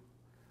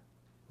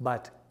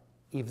 but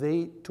if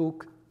they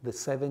took the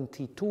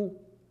 72,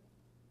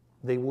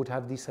 they would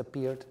have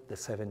disappeared the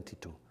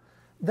 72.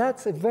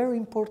 That's a very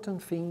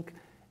important thing.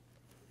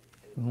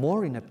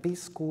 More in a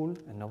peace school,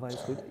 and nobody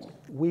school,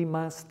 we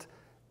must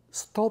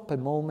stop a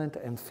moment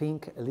and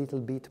think a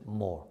little bit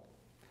more.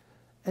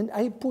 And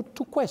I put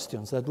 2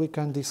 questions that we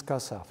can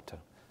discuss after,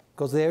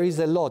 because there is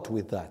a lot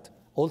with that,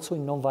 also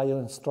in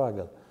nonviolent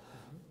struggle.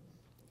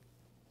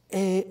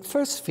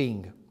 First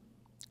thing,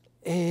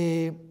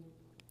 the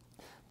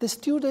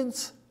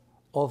students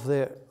of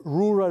the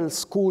rural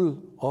school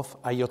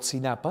of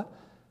Ayotzinapa,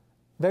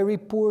 very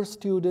poor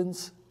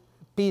students,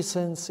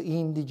 peasants,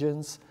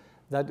 indigents,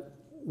 that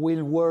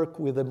will work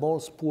with the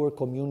most poor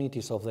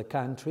communities of the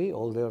country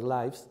all their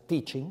lives,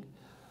 teaching,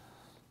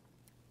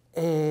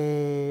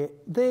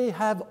 they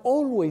have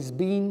always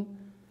been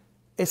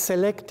a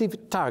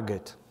selective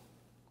target.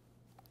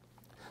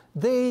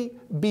 They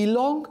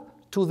belong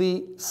to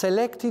the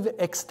selective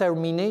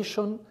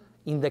extermination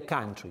in the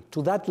country,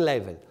 to that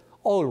level,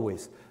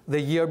 always. The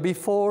year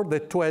before, the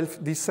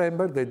 12th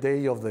December, the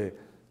day of the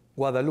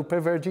Guadalupe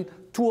Virgin,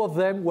 2 of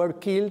them were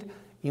killed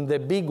in the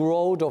big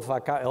road of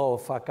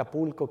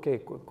Acapulco,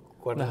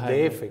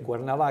 DF,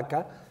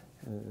 Cuernavaca,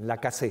 La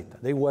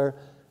Caseta. They were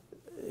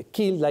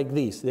killed like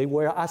this. They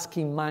were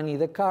asking money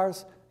the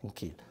cars and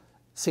killed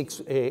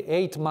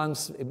 8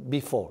 months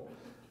before.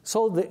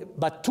 So,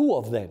 but 2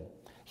 of them.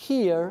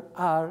 Here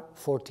are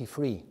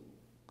 43,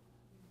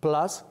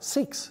 plus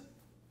 6,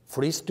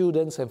 3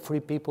 students and 3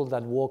 people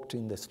that walked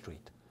in the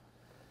street.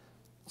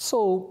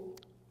 So,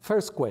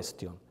 first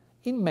question,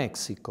 in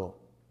Mexico,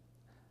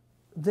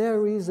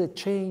 there is a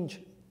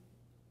change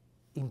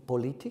in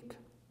politics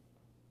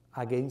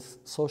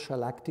against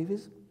social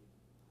activism,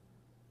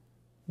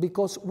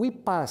 because we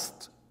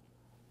passed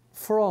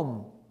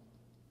from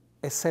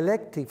a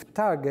selective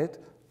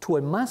target to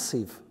a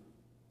massive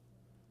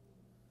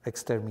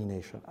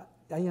extermination.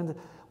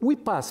 We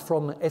passed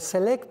from a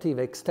selective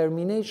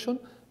extermination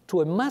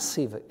to a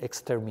massive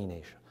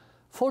extermination.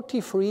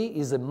 43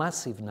 is a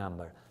massive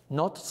number,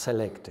 not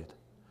selected.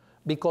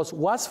 Because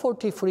was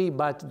 43,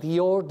 but the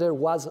order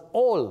was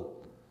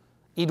all.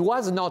 It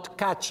was not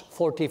catch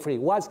 43,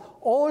 it was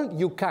all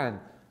you can.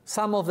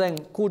 Some of them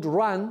could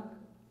run,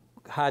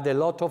 had a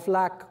lot of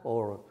luck,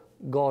 or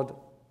God,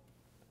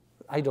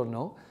 I don't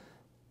know,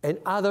 and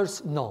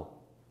others no.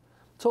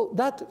 So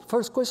that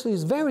first question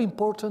is very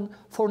important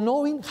for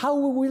knowing how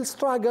we will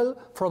struggle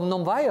from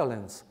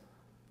nonviolence.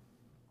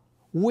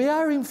 We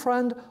are in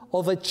front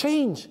of a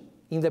change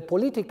in the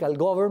political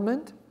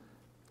government,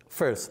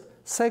 first.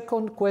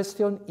 Second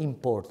question,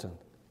 important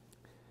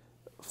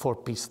for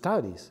peace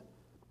studies.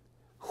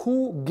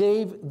 Who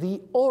gave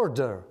the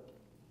order?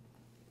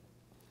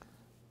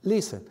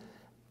 Listen,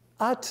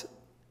 at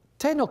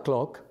 10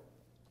 o'clock,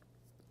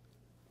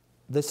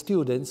 the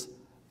students,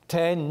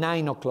 10,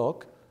 9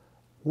 o'clock,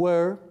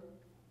 were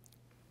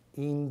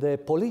in the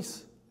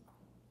police,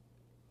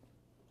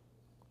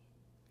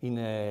 in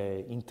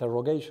an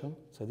interrogation,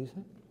 ¿se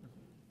dice?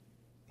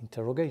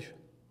 Interrogation,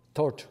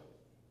 torture.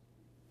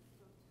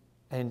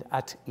 And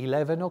at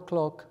 11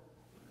 o'clock,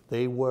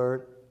 they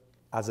were,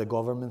 as the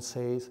government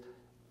says,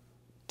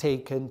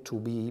 taken to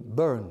be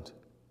burned.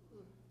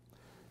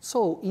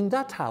 So in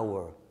that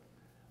hour,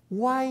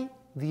 why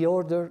the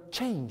order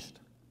changed?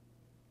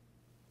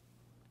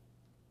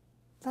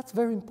 That's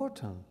very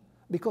important,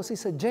 because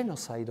it's a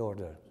genocide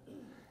order.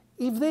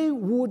 If they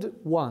would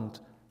want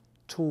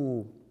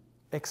to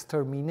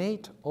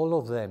exterminate all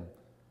of them,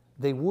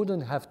 they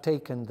wouldn't have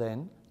taken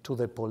them to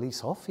the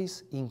police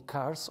office in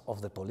cars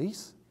of the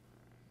police?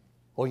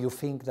 Or you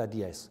think that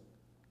yes?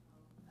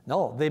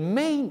 No, the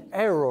main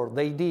error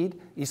they did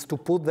is to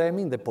put them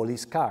in the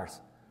police cars.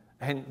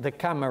 And the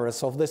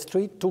cameras of the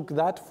street took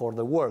that for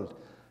the world.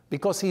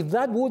 Because if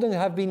that wouldn't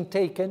have been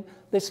taken,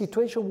 the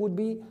situation would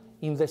be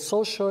in the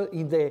social,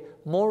 in the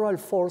moral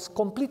force,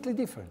 completely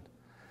different.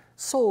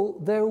 So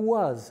there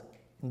was,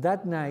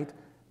 that night,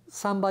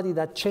 somebody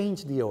that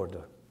changed the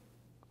order.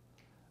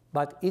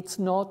 But it's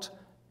not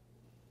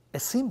a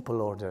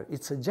simple order,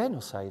 it's a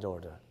genocide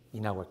order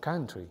in our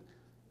country.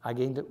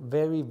 Again,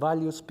 very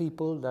valuous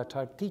people that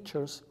are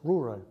teachers,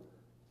 rural,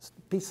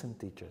 peasant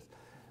teachers.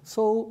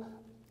 So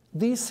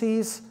this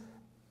is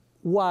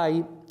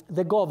why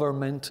the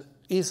government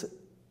is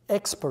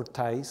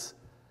expertise,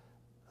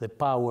 the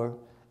power,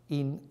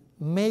 in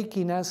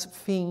making us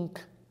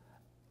think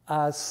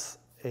as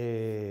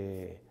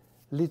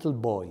little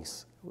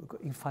boys,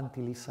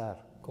 infantilizar.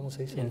 ¿Cómo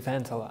se dice?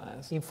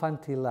 Infantilize.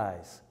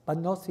 Infantilize, but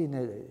not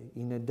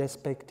in a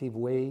despective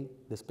way,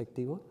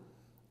 despectivo,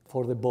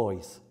 for the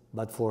boys,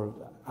 but for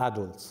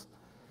adults.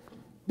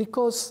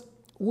 Because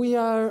we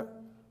are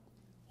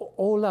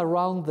all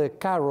around the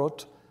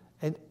carrot,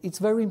 and it's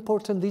very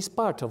important, this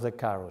part of the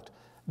carrot.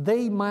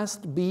 They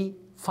must be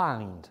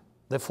fined,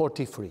 the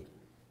 43.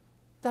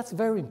 That's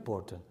very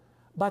important.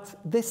 But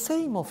the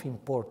same of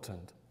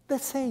important, the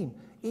same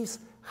is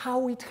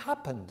how it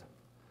happened.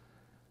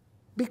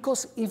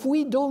 Because if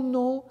we don't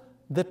know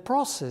the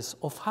process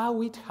of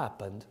how it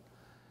happened,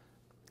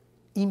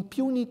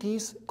 impunity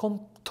is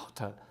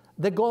total.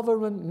 The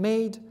government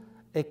made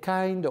a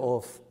kind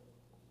of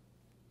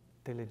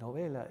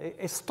telenovela,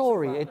 a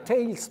story, a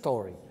tale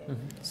story.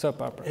 Mm-hmm.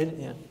 Soap opera.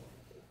 And yeah.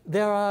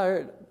 There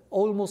are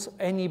almost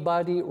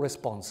anybody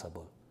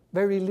responsible,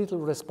 very little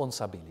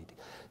responsibility.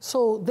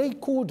 So they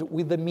could,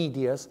 with the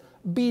medias,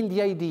 build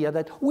the idea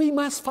that we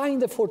must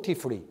find the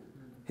 43.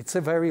 It's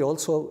a very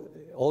also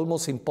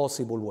almost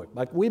impossible work,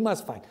 but we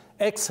must find.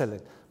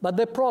 Excellent. But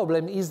the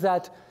problem is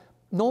that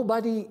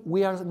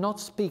we are not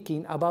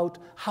speaking about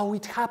how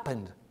it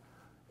happened.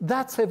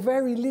 That's a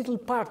very little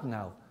part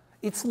now.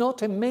 It's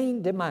not a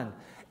main demand.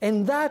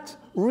 And that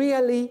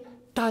really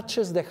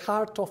touches the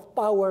heart of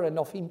power and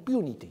of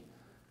impunity.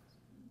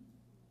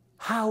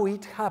 How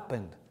it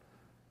happened.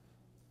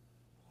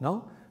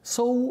 No?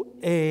 So,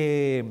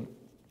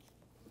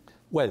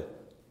 well,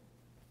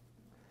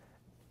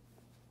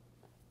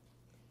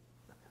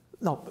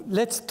 no,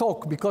 let's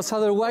talk, because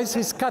otherwise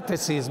it's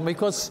catechism,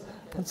 because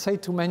I can say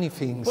too many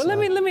things. Well,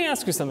 let me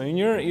ask you something.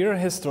 You're a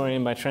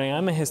historian by training.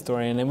 I'm a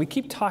historian, and we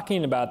keep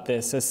talking about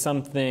this as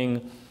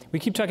something. We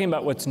keep talking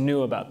about what's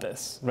new about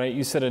this, right?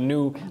 You said a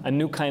new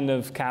kind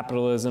of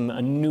capitalism, a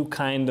new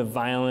kind of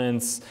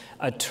violence,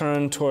 a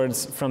turn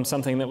towards from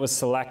something that was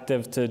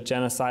selective to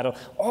genocidal,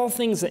 all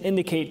things that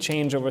indicate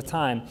change over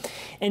time.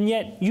 And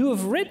yet you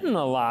have written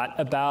a lot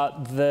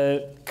about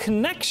the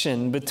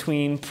connection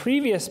between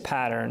previous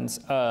patterns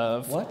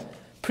of... What?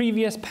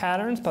 Previous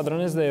patterns,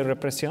 padrones de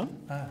represión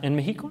in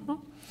Mexico,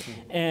 no?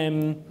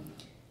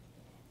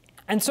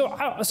 And so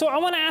I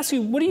want to ask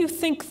you, what do you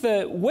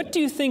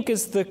think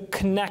is the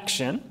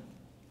connection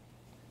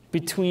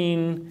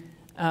between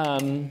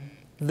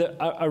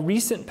a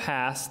recent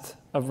past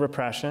of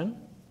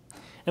repression,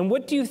 and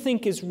what do you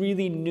think is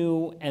really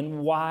new,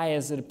 and why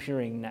is it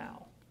appearing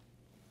now?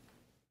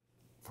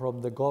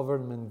 From the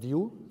government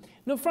view?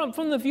 No, from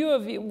the view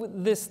of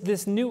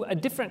this new,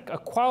 a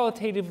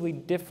qualitatively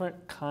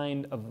different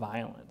kind of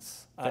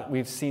violence that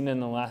we've seen in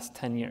the last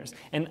 10 years.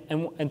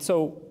 And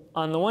so,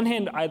 on the one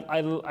hand,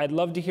 I'd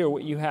love to hear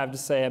what you have to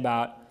say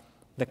about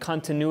the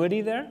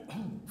continuity there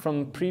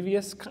from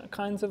previous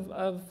kinds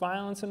of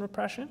violence and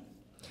repression.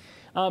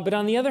 But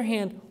on the other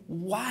hand,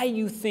 why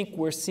you think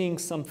we're seeing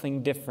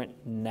something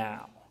different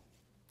now?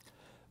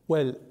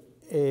 Well,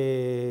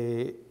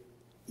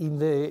 in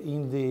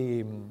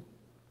the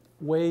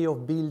way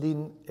of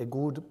building a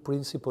good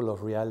principle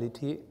of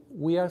reality,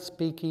 we are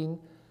speaking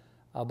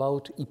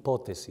about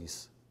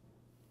hypotheses.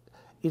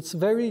 It's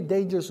very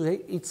dangerous to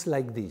say it's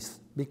like this,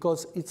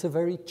 because it's a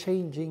very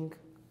changing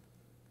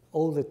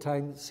all the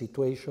time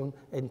situation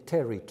and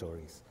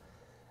territories.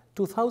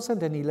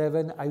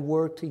 2011, I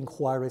worked in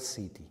Juarez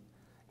City.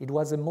 It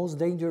was the most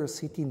dangerous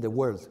city in the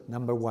world,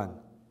 #1.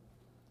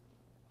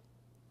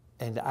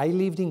 And I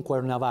lived in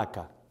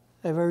Cuernavaca,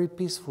 a very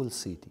peaceful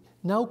city.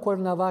 Now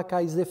Cuernavaca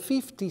is the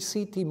 50th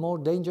city more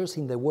dangerous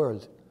in the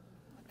world.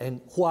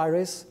 And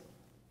Juarez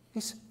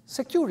is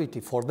security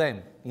for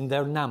them in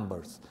their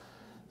numbers.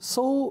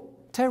 So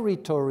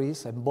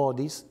territories and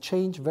bodies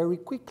change very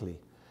quickly.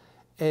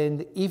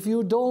 And if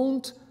you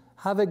don't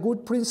have a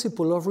good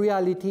principle of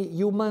reality,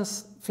 you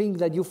must think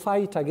that you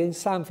fight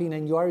against something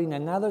and you are in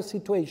another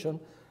situation,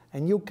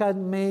 and you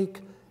can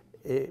make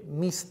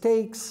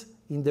mistakes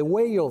in the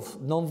way of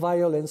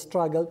nonviolent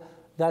struggle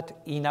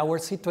that in our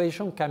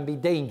situation can be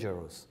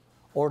dangerous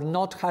or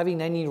not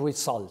having any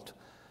result.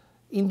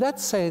 In that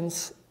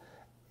sense,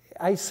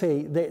 I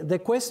say the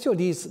question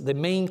is the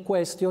main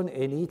question,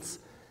 and it's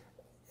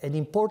an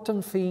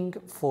important thing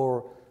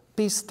for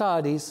peace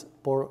studies,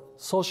 for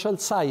social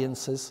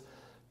sciences,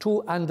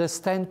 to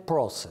understand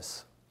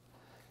process.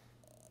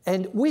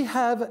 And we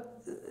have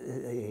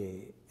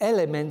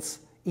elements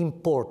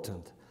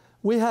important.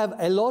 We have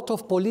a lot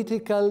of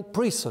political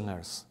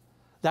prisoners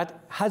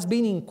that has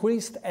been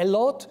increased a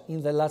lot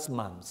in the last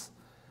months,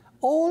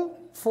 all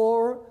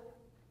for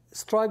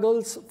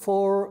struggles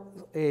for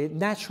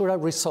natural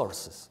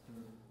resources,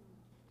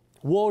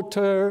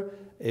 water,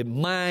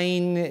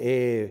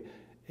 mine,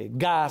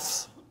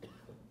 gas,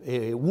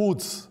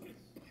 woods,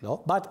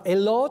 no? But a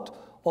lot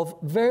of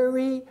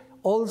very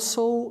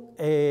also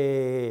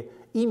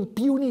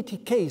impunity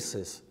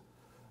cases.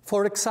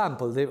 For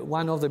example,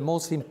 one of the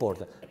most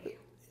important.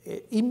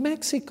 In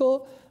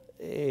Mexico,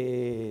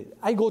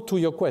 I go to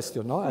your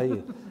question, no?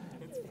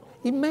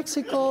 In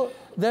Mexico,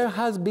 there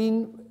has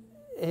been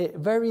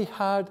very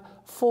hard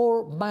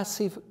 4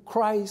 massive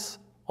crises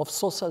of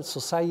social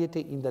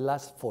society in the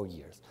last 4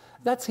 years.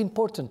 That's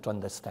important to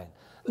understand.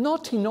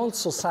 Not in all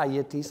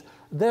societies,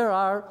 there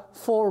are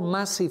 4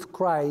 massive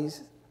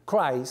cries,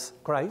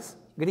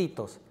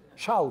 gritos,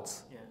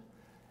 shouts,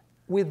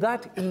 with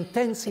that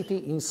intensity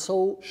in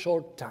so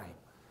short time.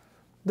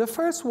 The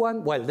first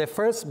one, well, the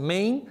first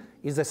main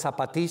is the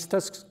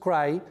Zapatistas'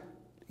 cry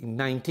in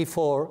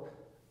 '94.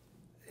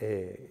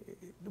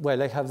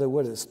 Well, I have the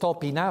word,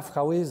 stop enough,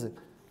 how is it?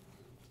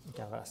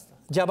 Ya basta.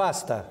 Ya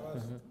basta.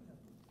 Mm-hmm.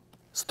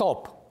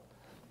 Stop.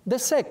 The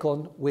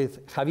second,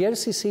 with Javier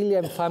Sicilia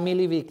and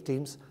family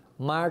victims,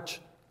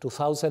 March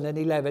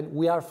 2011,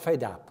 we are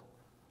fed up.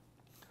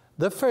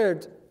 The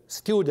third,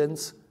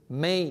 students,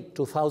 May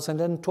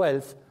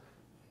 2012,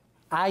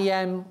 I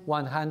am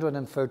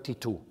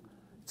 132.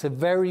 It's a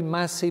very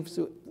massive,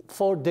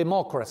 for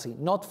democracy,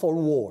 not for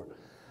war.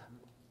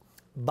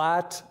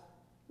 But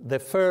the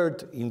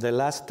third in the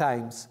last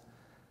times.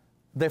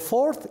 The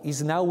fourth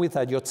is now with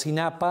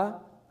Ayotzinapa,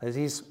 that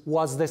is,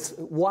 was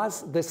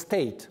the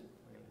state.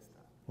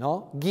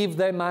 No? Give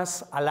them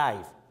us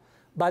alive.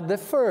 But the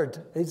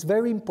third, it's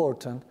very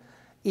important,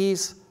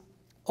 is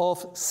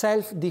of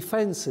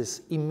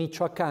self-defenses in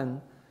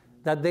Michoacán,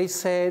 that they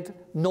said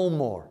no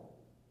more.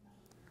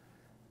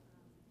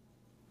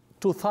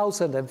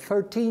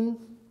 2013,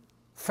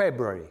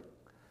 February.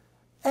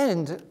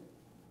 And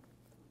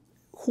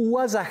who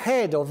was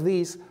ahead of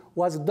this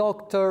was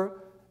Dr.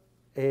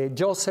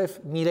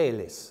 Joseph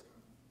Mireles.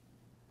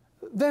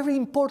 Very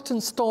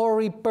important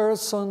story,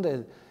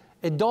 person,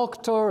 a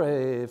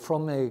doctor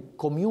from a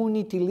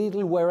community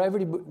little where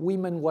every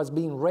woman was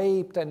being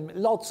raped and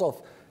lots of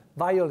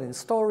violent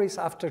stories.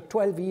 After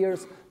 12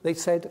 years, they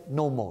said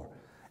no more.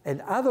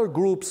 And other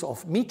groups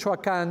of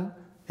Michoacán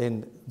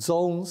and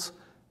zones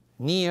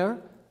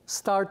near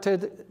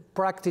started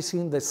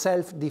practicing the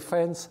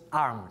self-defense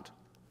armed.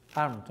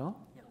 Armed, no?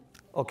 Yeah.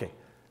 Okay.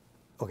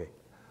 Okay.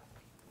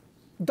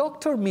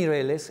 Dr.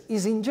 Mireles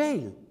is in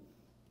jail.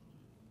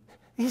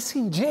 He's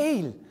in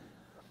jail.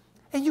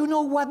 And you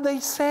know what they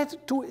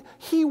said to?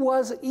 He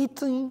was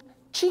eating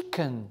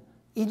chicken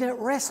in a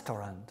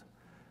restaurant.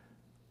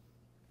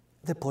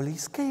 The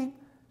police came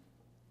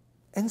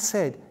and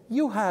said,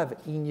 you have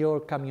in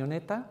your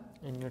camioneta,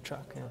 in your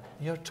truck, yeah.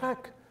 Your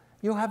truck,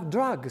 you have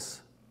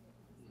drugs.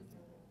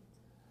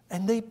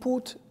 And they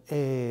put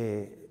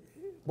a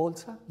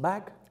bolsa,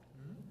 bag,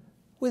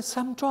 with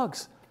some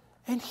drugs.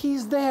 And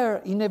he's there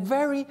in a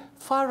very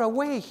far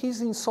away.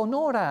 He's in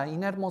Sonora,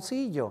 in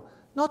Hermosillo,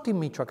 not in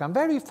Michoacán,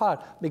 very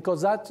far,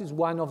 because that is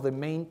one of the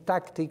main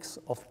tactics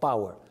of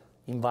power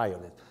in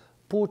violence.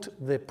 Put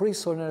the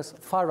prisoners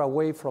far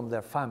away from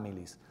their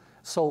families.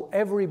 So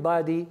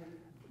everybody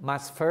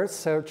must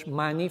first search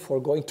money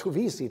for going to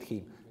visit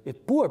him.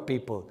 Poor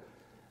people.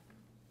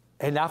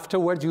 And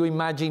afterwards, you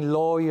imagine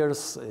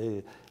lawyers,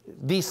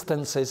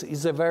 distances.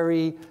 It's a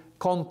very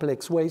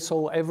complex way,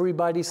 so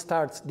everybody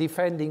starts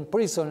defending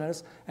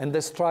prisoners, and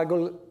the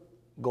struggle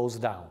goes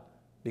down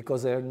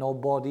because there are no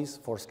bodies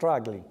for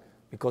struggling,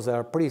 because there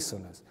are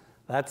prisoners.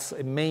 That's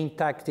a main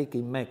tactic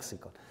in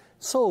Mexico.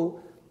 So,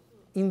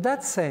 in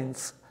that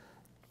sense,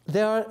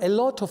 there are a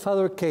lot of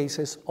other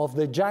cases of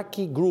the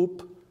Yaqui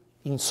group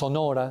in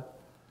Sonora.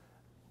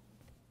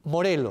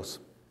 Morelos,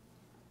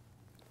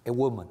 a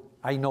woman,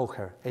 I know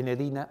her,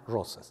 Enedina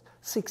Rosas,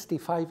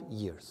 65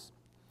 years.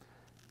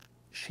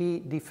 She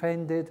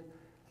defended,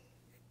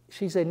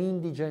 she's an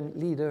indigent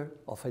leader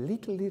of a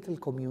little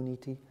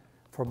community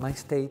from my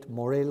state,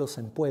 Morelos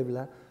and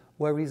Puebla,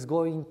 where is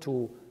going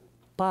to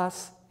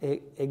pass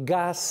a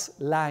gas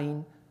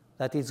line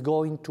that is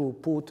going to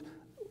put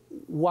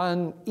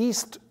one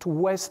east to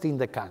west in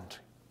the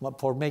country,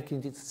 for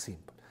making it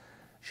simple.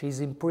 She's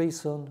in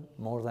prison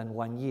more than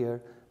 1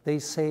 year. They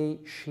say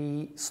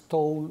she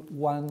stole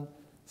one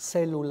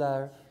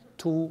cellular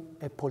to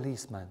a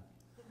policeman.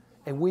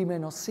 A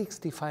woman of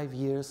 65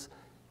 years,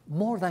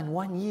 more than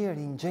 1 year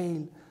in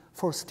jail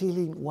for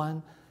stealing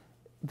one.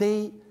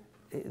 They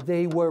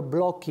were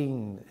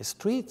blocking a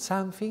street,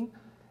 something.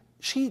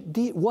 She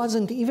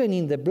wasn't even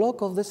in the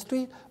block of the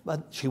street,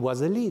 but she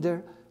was a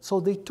leader. So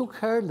they took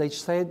her, they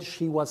said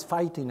she was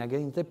fighting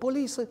against the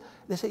police.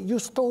 They said, you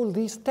stole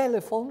this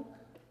telephone,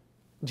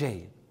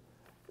 jail.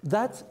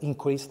 That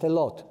increased a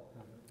lot.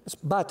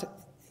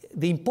 But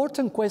the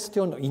important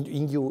question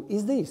in you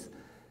is this.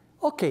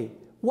 Okay,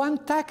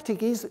 one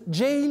tactic is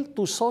jail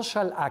to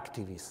social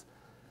activists.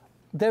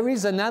 There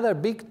is another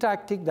big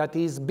tactic that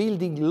is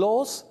building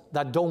laws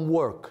that don't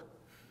work.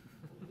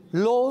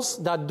 Laws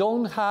that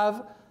don't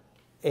have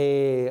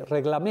a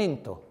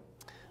reglamento.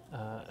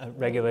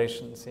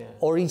 Regulations, yeah.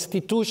 Or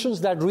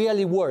institutions that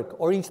really work,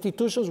 or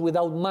institutions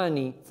without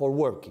money for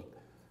working.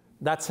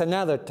 That's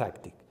another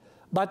tactic.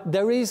 But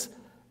there is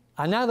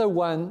another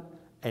one,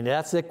 and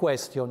that's the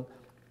question,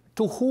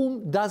 to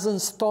whom doesn't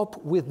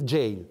stop with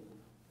jail?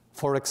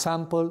 For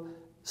example,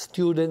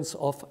 students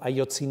of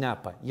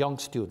Ayotzinapa, young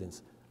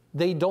students.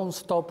 They don't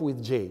stop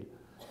with jail.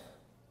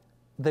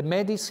 The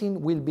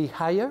medicine will be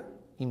higher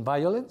in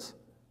violence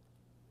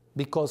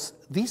because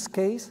this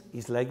case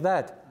is like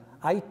that.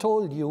 I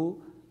told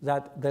you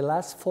that the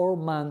last 4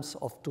 months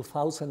of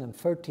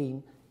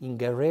 2013 in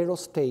Guerrero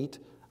State,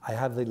 I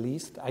have the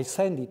list, I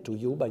send it to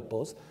you by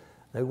post,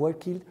 there were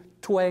killed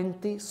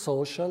 20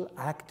 social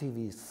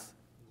activists.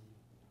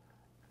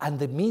 And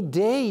the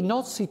midday,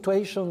 not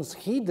situations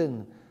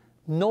hidden,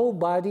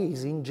 nobody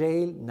is in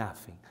jail,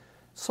 nothing.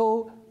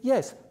 So,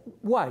 yes,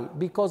 why?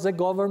 Because the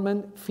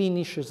government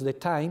finishes the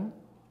time,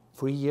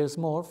 3 years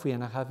more,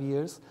 3.5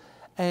 years,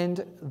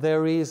 and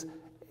there is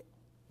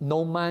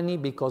no money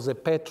because the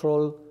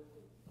petrol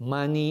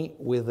money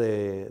with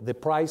the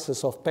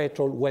prices of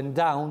petrol went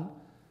down,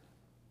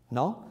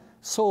 no?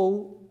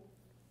 So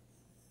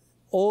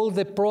all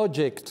the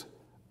project,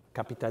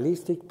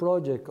 capitalistic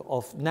project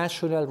of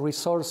national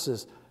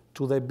resources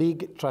to the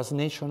big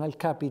transnational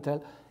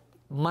capital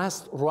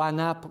must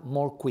run up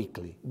more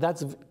quickly.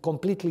 That's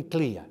completely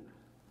clear.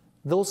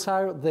 Those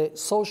are the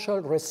social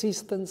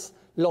resistance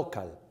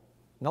local,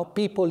 no?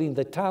 People in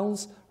the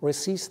towns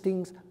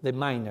resisting the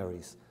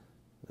minories.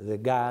 The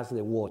gas,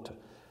 the water.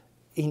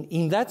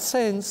 In that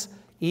sense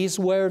is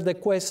where the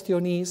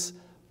question is,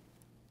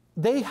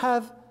 they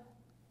have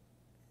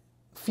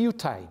few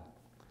time.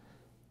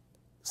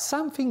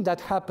 Something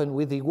that happened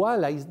with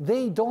Iguala is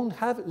they don't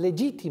have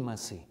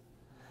legitimacy.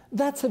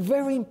 That's a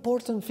very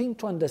important thing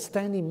to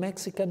understand in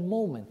Mexican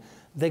moment.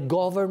 The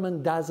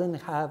government doesn't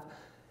have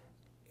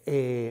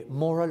a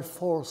moral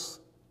force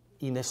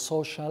in a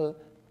social,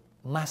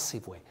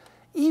 massive way.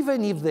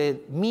 Even if the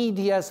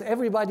medias,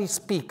 everybody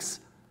speaks,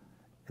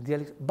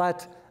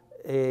 but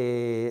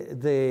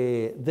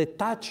the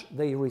touch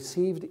they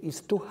received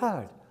is too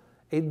hard.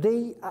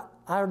 They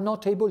are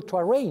not able to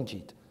arrange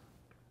it.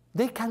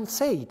 They can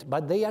say it,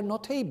 but they are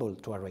not able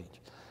to arrange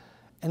it.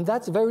 And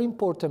that's very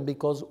important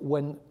because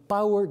when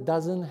power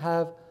doesn't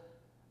have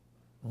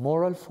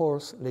moral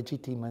force,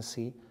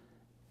 legitimacy,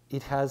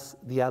 it has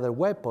the other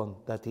weapon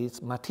that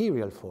is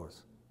material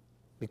force.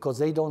 Because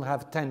they don't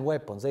have 10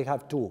 weapons, they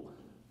have 2.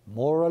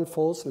 Moral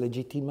force,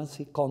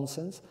 legitimacy,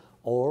 conscience,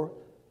 or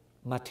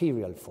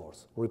material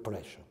force,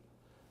 repression.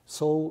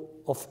 So,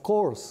 of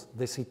course,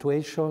 the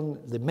situation,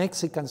 the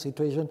Mexican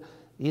situation,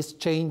 is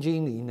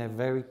changing in a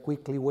very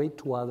quickly way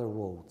to other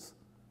roads.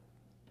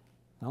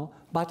 No?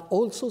 But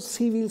also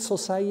civil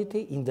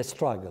society in the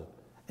struggle.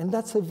 And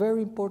that's a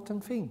very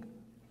important thing.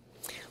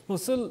 Well,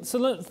 so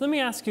let me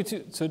ask you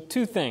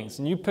two things,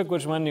 and you pick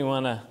which one you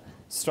want to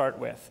start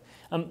with.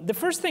 The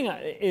first thing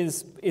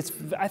is, it's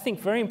I think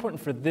very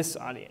important for this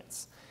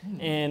audience,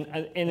 and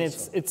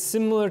it's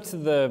similar to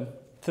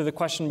the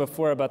question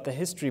before about the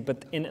history,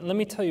 but let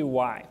me tell you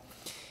why.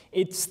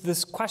 It's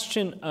this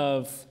question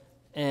of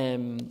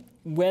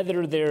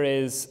whether there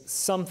is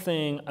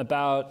something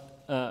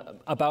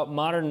about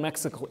modern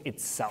Mexico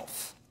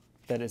itself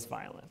that is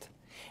violent.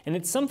 And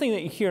it's something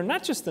that you hear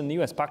not just in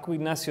the US. Paco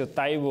Ignacio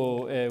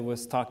Taibo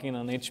was talking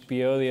on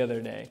HBO the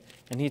other day,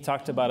 and he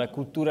talked about a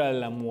cultura de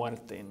la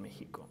muerte in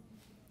Mexico.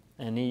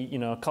 and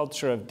a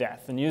culture of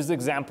death, and used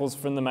examples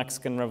from the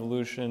Mexican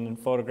Revolution and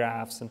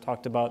photographs, and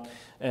talked about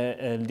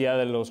El Día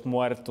de los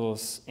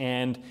Muertos,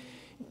 and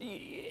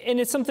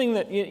it's something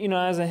that,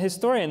 as a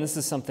historian, this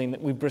is something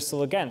that we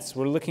bristle against.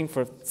 We're looking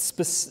for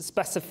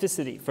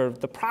specificity, for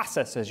the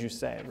process, as you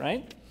say,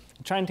 right?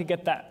 Trying to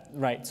get that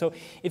right. So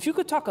if you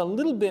could talk a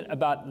little bit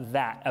about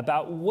that,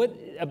 about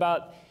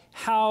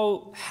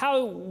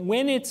how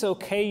when it's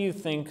okay, you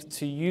think,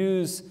 to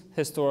use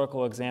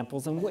historical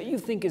examples, and what you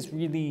think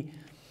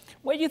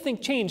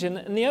changed.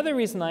 And the other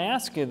reason I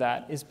ask you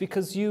that is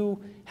because you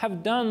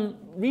have done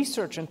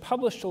research and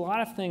published a lot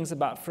of things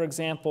about, for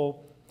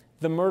example,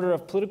 the murder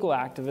of political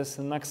activists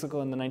in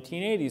Mexico in the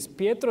 1980s.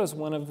 Pietro is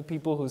one of the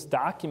people who's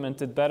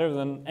documented better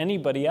than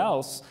anybody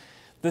else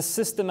the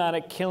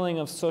systematic killing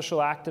of social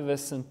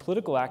activists and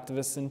political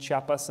activists in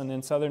Chiapas and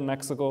in southern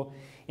Mexico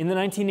in the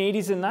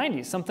 1980s and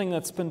 90s, something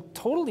that's been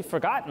totally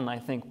forgotten, I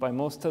think, by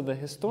most of the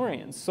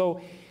historians.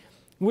 So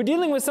we're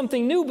dealing with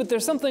something new, but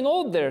there's something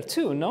old there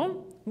too,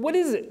 no? What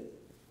is it?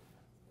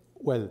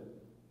 Well,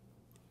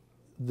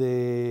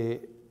 the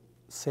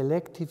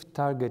selective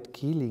target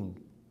killing,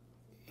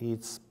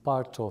 it's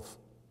part of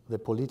the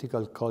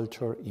political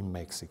culture in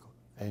Mexico.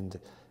 And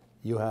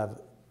you have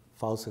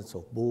thousands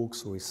of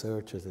books,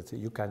 researches that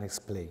you can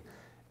explain.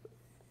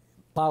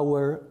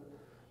 Power,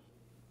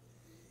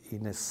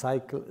 in a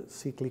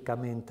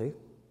cyclicamente,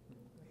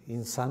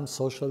 in some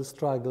social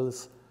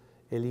struggles,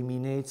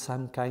 eliminate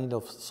some kind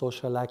of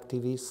social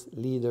activists,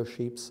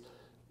 leaderships,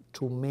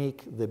 to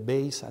make the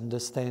base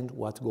understand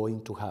what's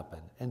going to happen,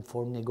 and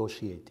for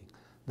negotiating.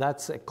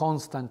 That's a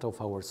constant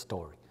of our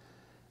story.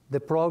 The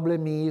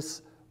problem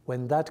is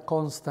when that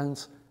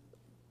constant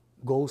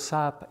goes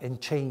up and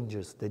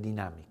changes the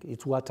dynamic.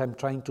 It's what I'm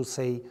trying to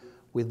say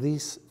with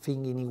this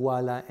thing in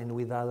Iguala and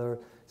with other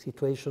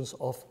situations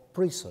of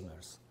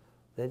prisoners,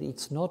 that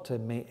it's not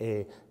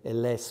a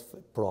less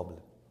problem.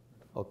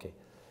 Okay.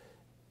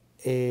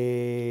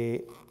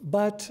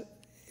 But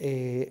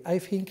I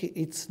think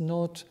it's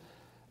not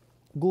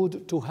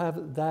good to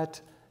have that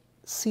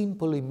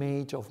simple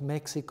image of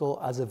Mexico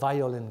as a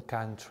violent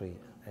country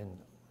and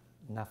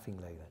nothing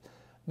like that.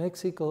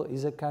 Mexico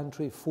is a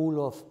country full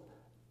of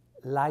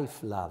life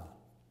love,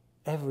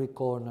 every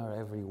corner,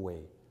 every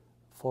way.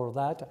 For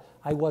that,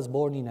 I was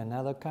born in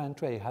another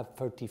country. I have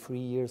 33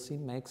 years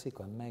in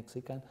Mexico. I'm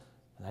Mexican,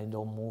 and I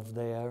don't move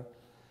there.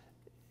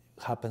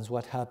 Happens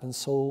what happens.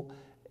 So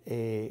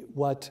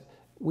what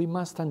we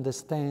must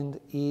understand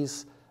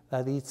is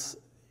that it's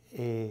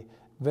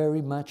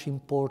very much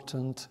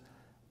important,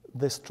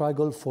 the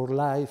struggle for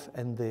life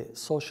and the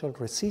social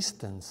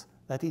resistance,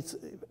 that it's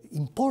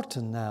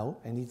important now,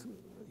 and it's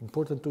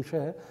important to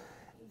share.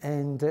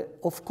 And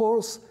of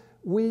course,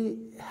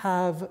 we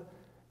have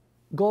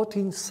got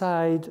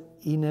inside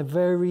in a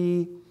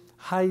very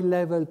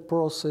high-level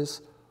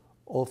process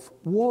of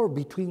war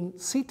between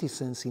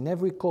citizens in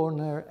every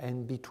corner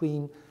and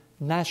between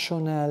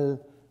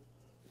national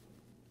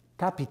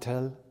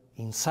capital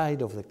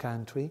inside of the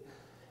country.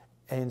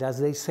 And as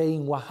they say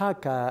in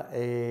Oaxaca,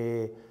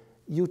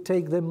 you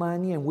take the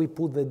money and we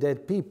put the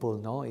dead people,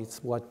 no?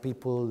 It's what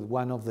people,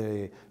 one of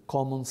the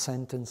common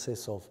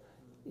sentences of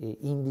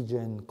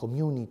indigent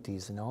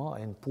communities, no?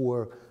 And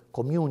poor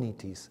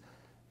communities.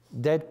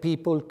 Dead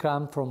people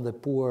come from the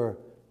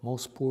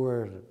most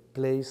poor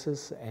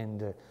places,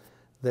 and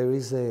there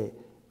is a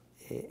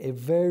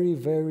very,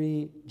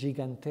 very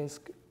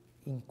gigantesque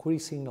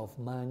increasing of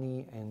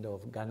money and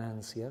of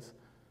ganancias,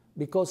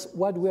 because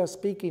what we are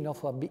speaking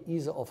of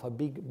is of a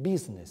big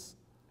business,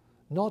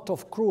 not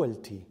of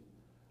cruelty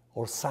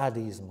or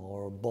sadism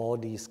or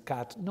bodies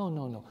cut. No,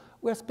 no, no.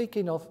 We are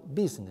speaking of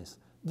business.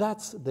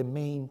 That's the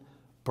main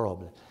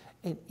problem.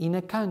 And in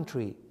a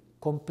country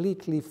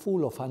completely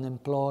full of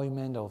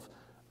unemployment, of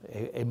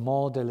a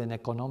model, an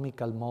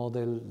economical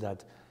model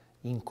that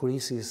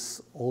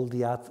increases all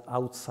the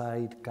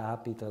outside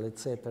capital,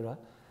 etc.,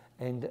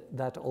 and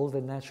that all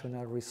the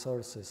national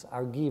resources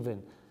are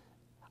given.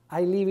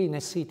 I live in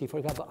a city, for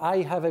example, I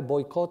have a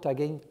boycott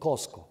against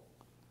Costco.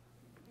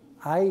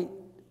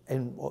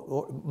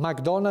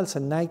 McDonald's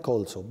and Nike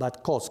also,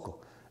 but Costco.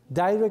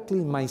 Directly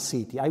in my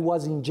city. I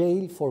was in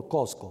jail for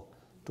Costco,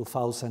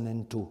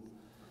 2002.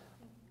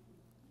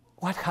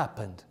 What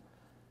happened?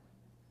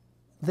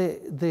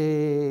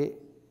 The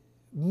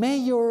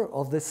mayor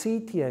of the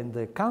city and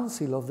the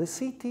council of the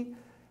city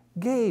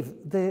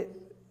gave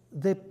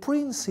the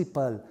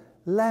principal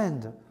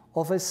land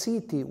of a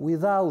city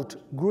without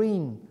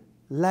green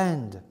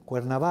land,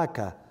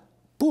 Cuernavaca,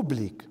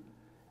 public,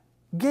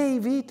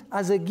 gave it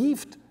as a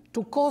gift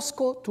to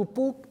Costco to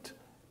put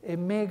a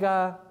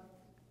mega,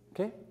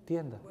 ¿qué?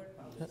 Tienda.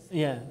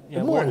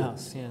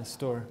 Warehouse,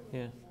 store,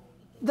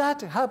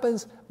 That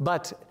happens,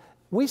 but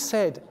we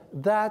said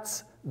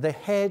that's the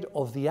head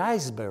of the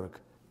iceberg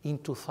in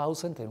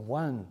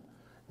 2001.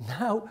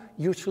 Now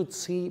you should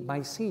see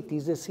my city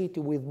is a city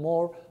with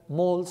more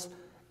malls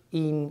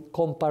in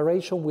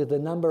comparison with the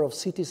number of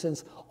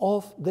citizens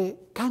of the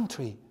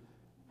country.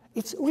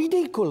 It's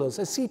ridiculous,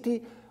 a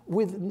city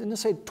with,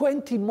 let's say,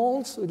 20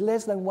 malls with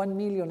less than 1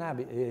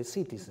 million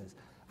citizens.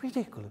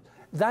 Ridiculous.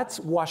 That's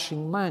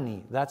washing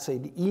money. That's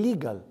an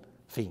illegal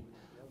thing.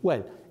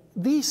 Well,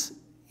 this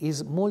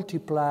is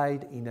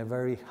multiplied in a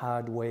very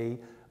hard way,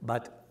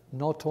 but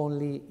not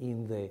only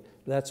in the,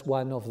 that's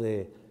one of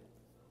the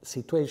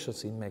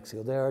situations in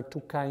Mexico. There are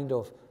two kinds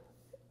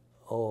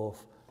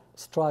of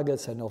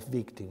struggles and of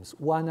victims.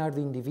 One are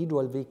the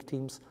individual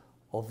victims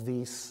of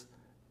this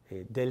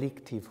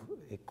delictive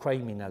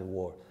criminal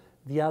war.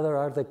 The other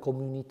are the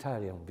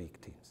communitarian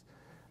victims.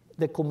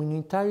 The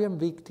communitarian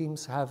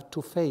victims have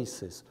two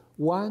faces.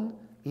 One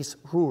is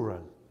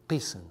rural,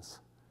 peasants,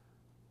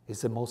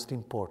 is the most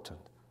important.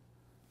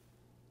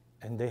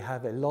 And they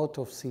have a lot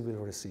of civil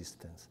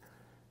resistance.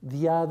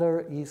 The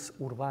other is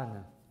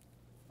urbana.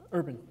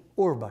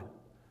 Urban.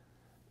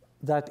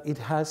 That it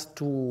has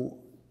to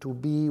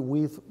be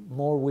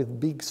more with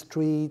big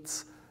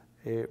streets,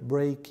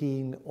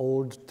 breaking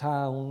old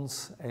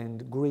towns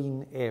and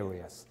green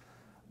areas.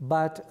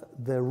 But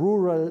the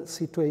rural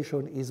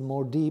situation is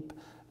more deep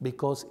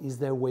because it's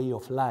their way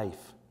of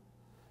life.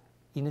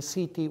 In a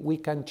city, we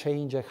can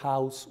change a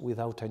house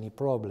without any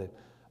problem,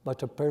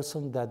 but a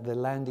person that the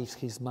land is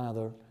his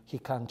mother, he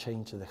can't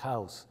change the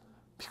house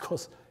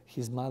because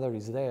his mother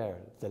is there,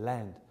 the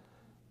land.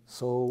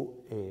 So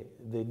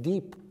the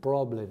deep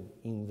problem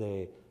in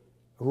the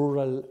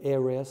rural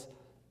areas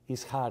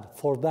is hard.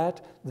 For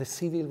that, the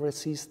civil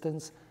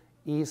resistance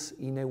is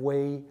in a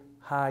way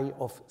high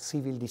of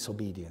civil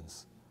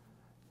disobedience.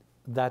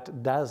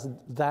 That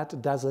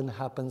doesn't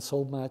happen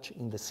so much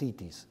in the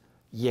cities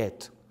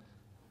yet.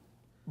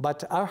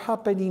 But are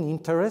happening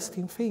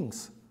interesting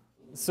things.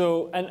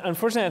 So, and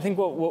unfortunately, I think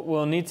what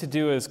we'll need to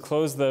do is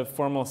close the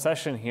formal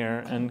session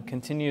here and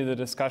continue the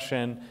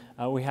discussion.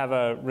 We have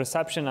a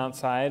reception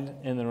outside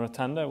in the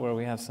rotunda where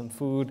we have some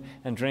food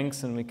and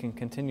drinks, and we can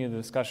continue the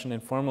discussion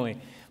informally.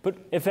 But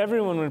if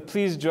everyone would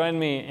please join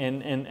me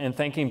in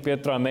thanking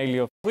Pietro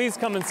Ameglio. Please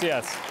come and see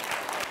us.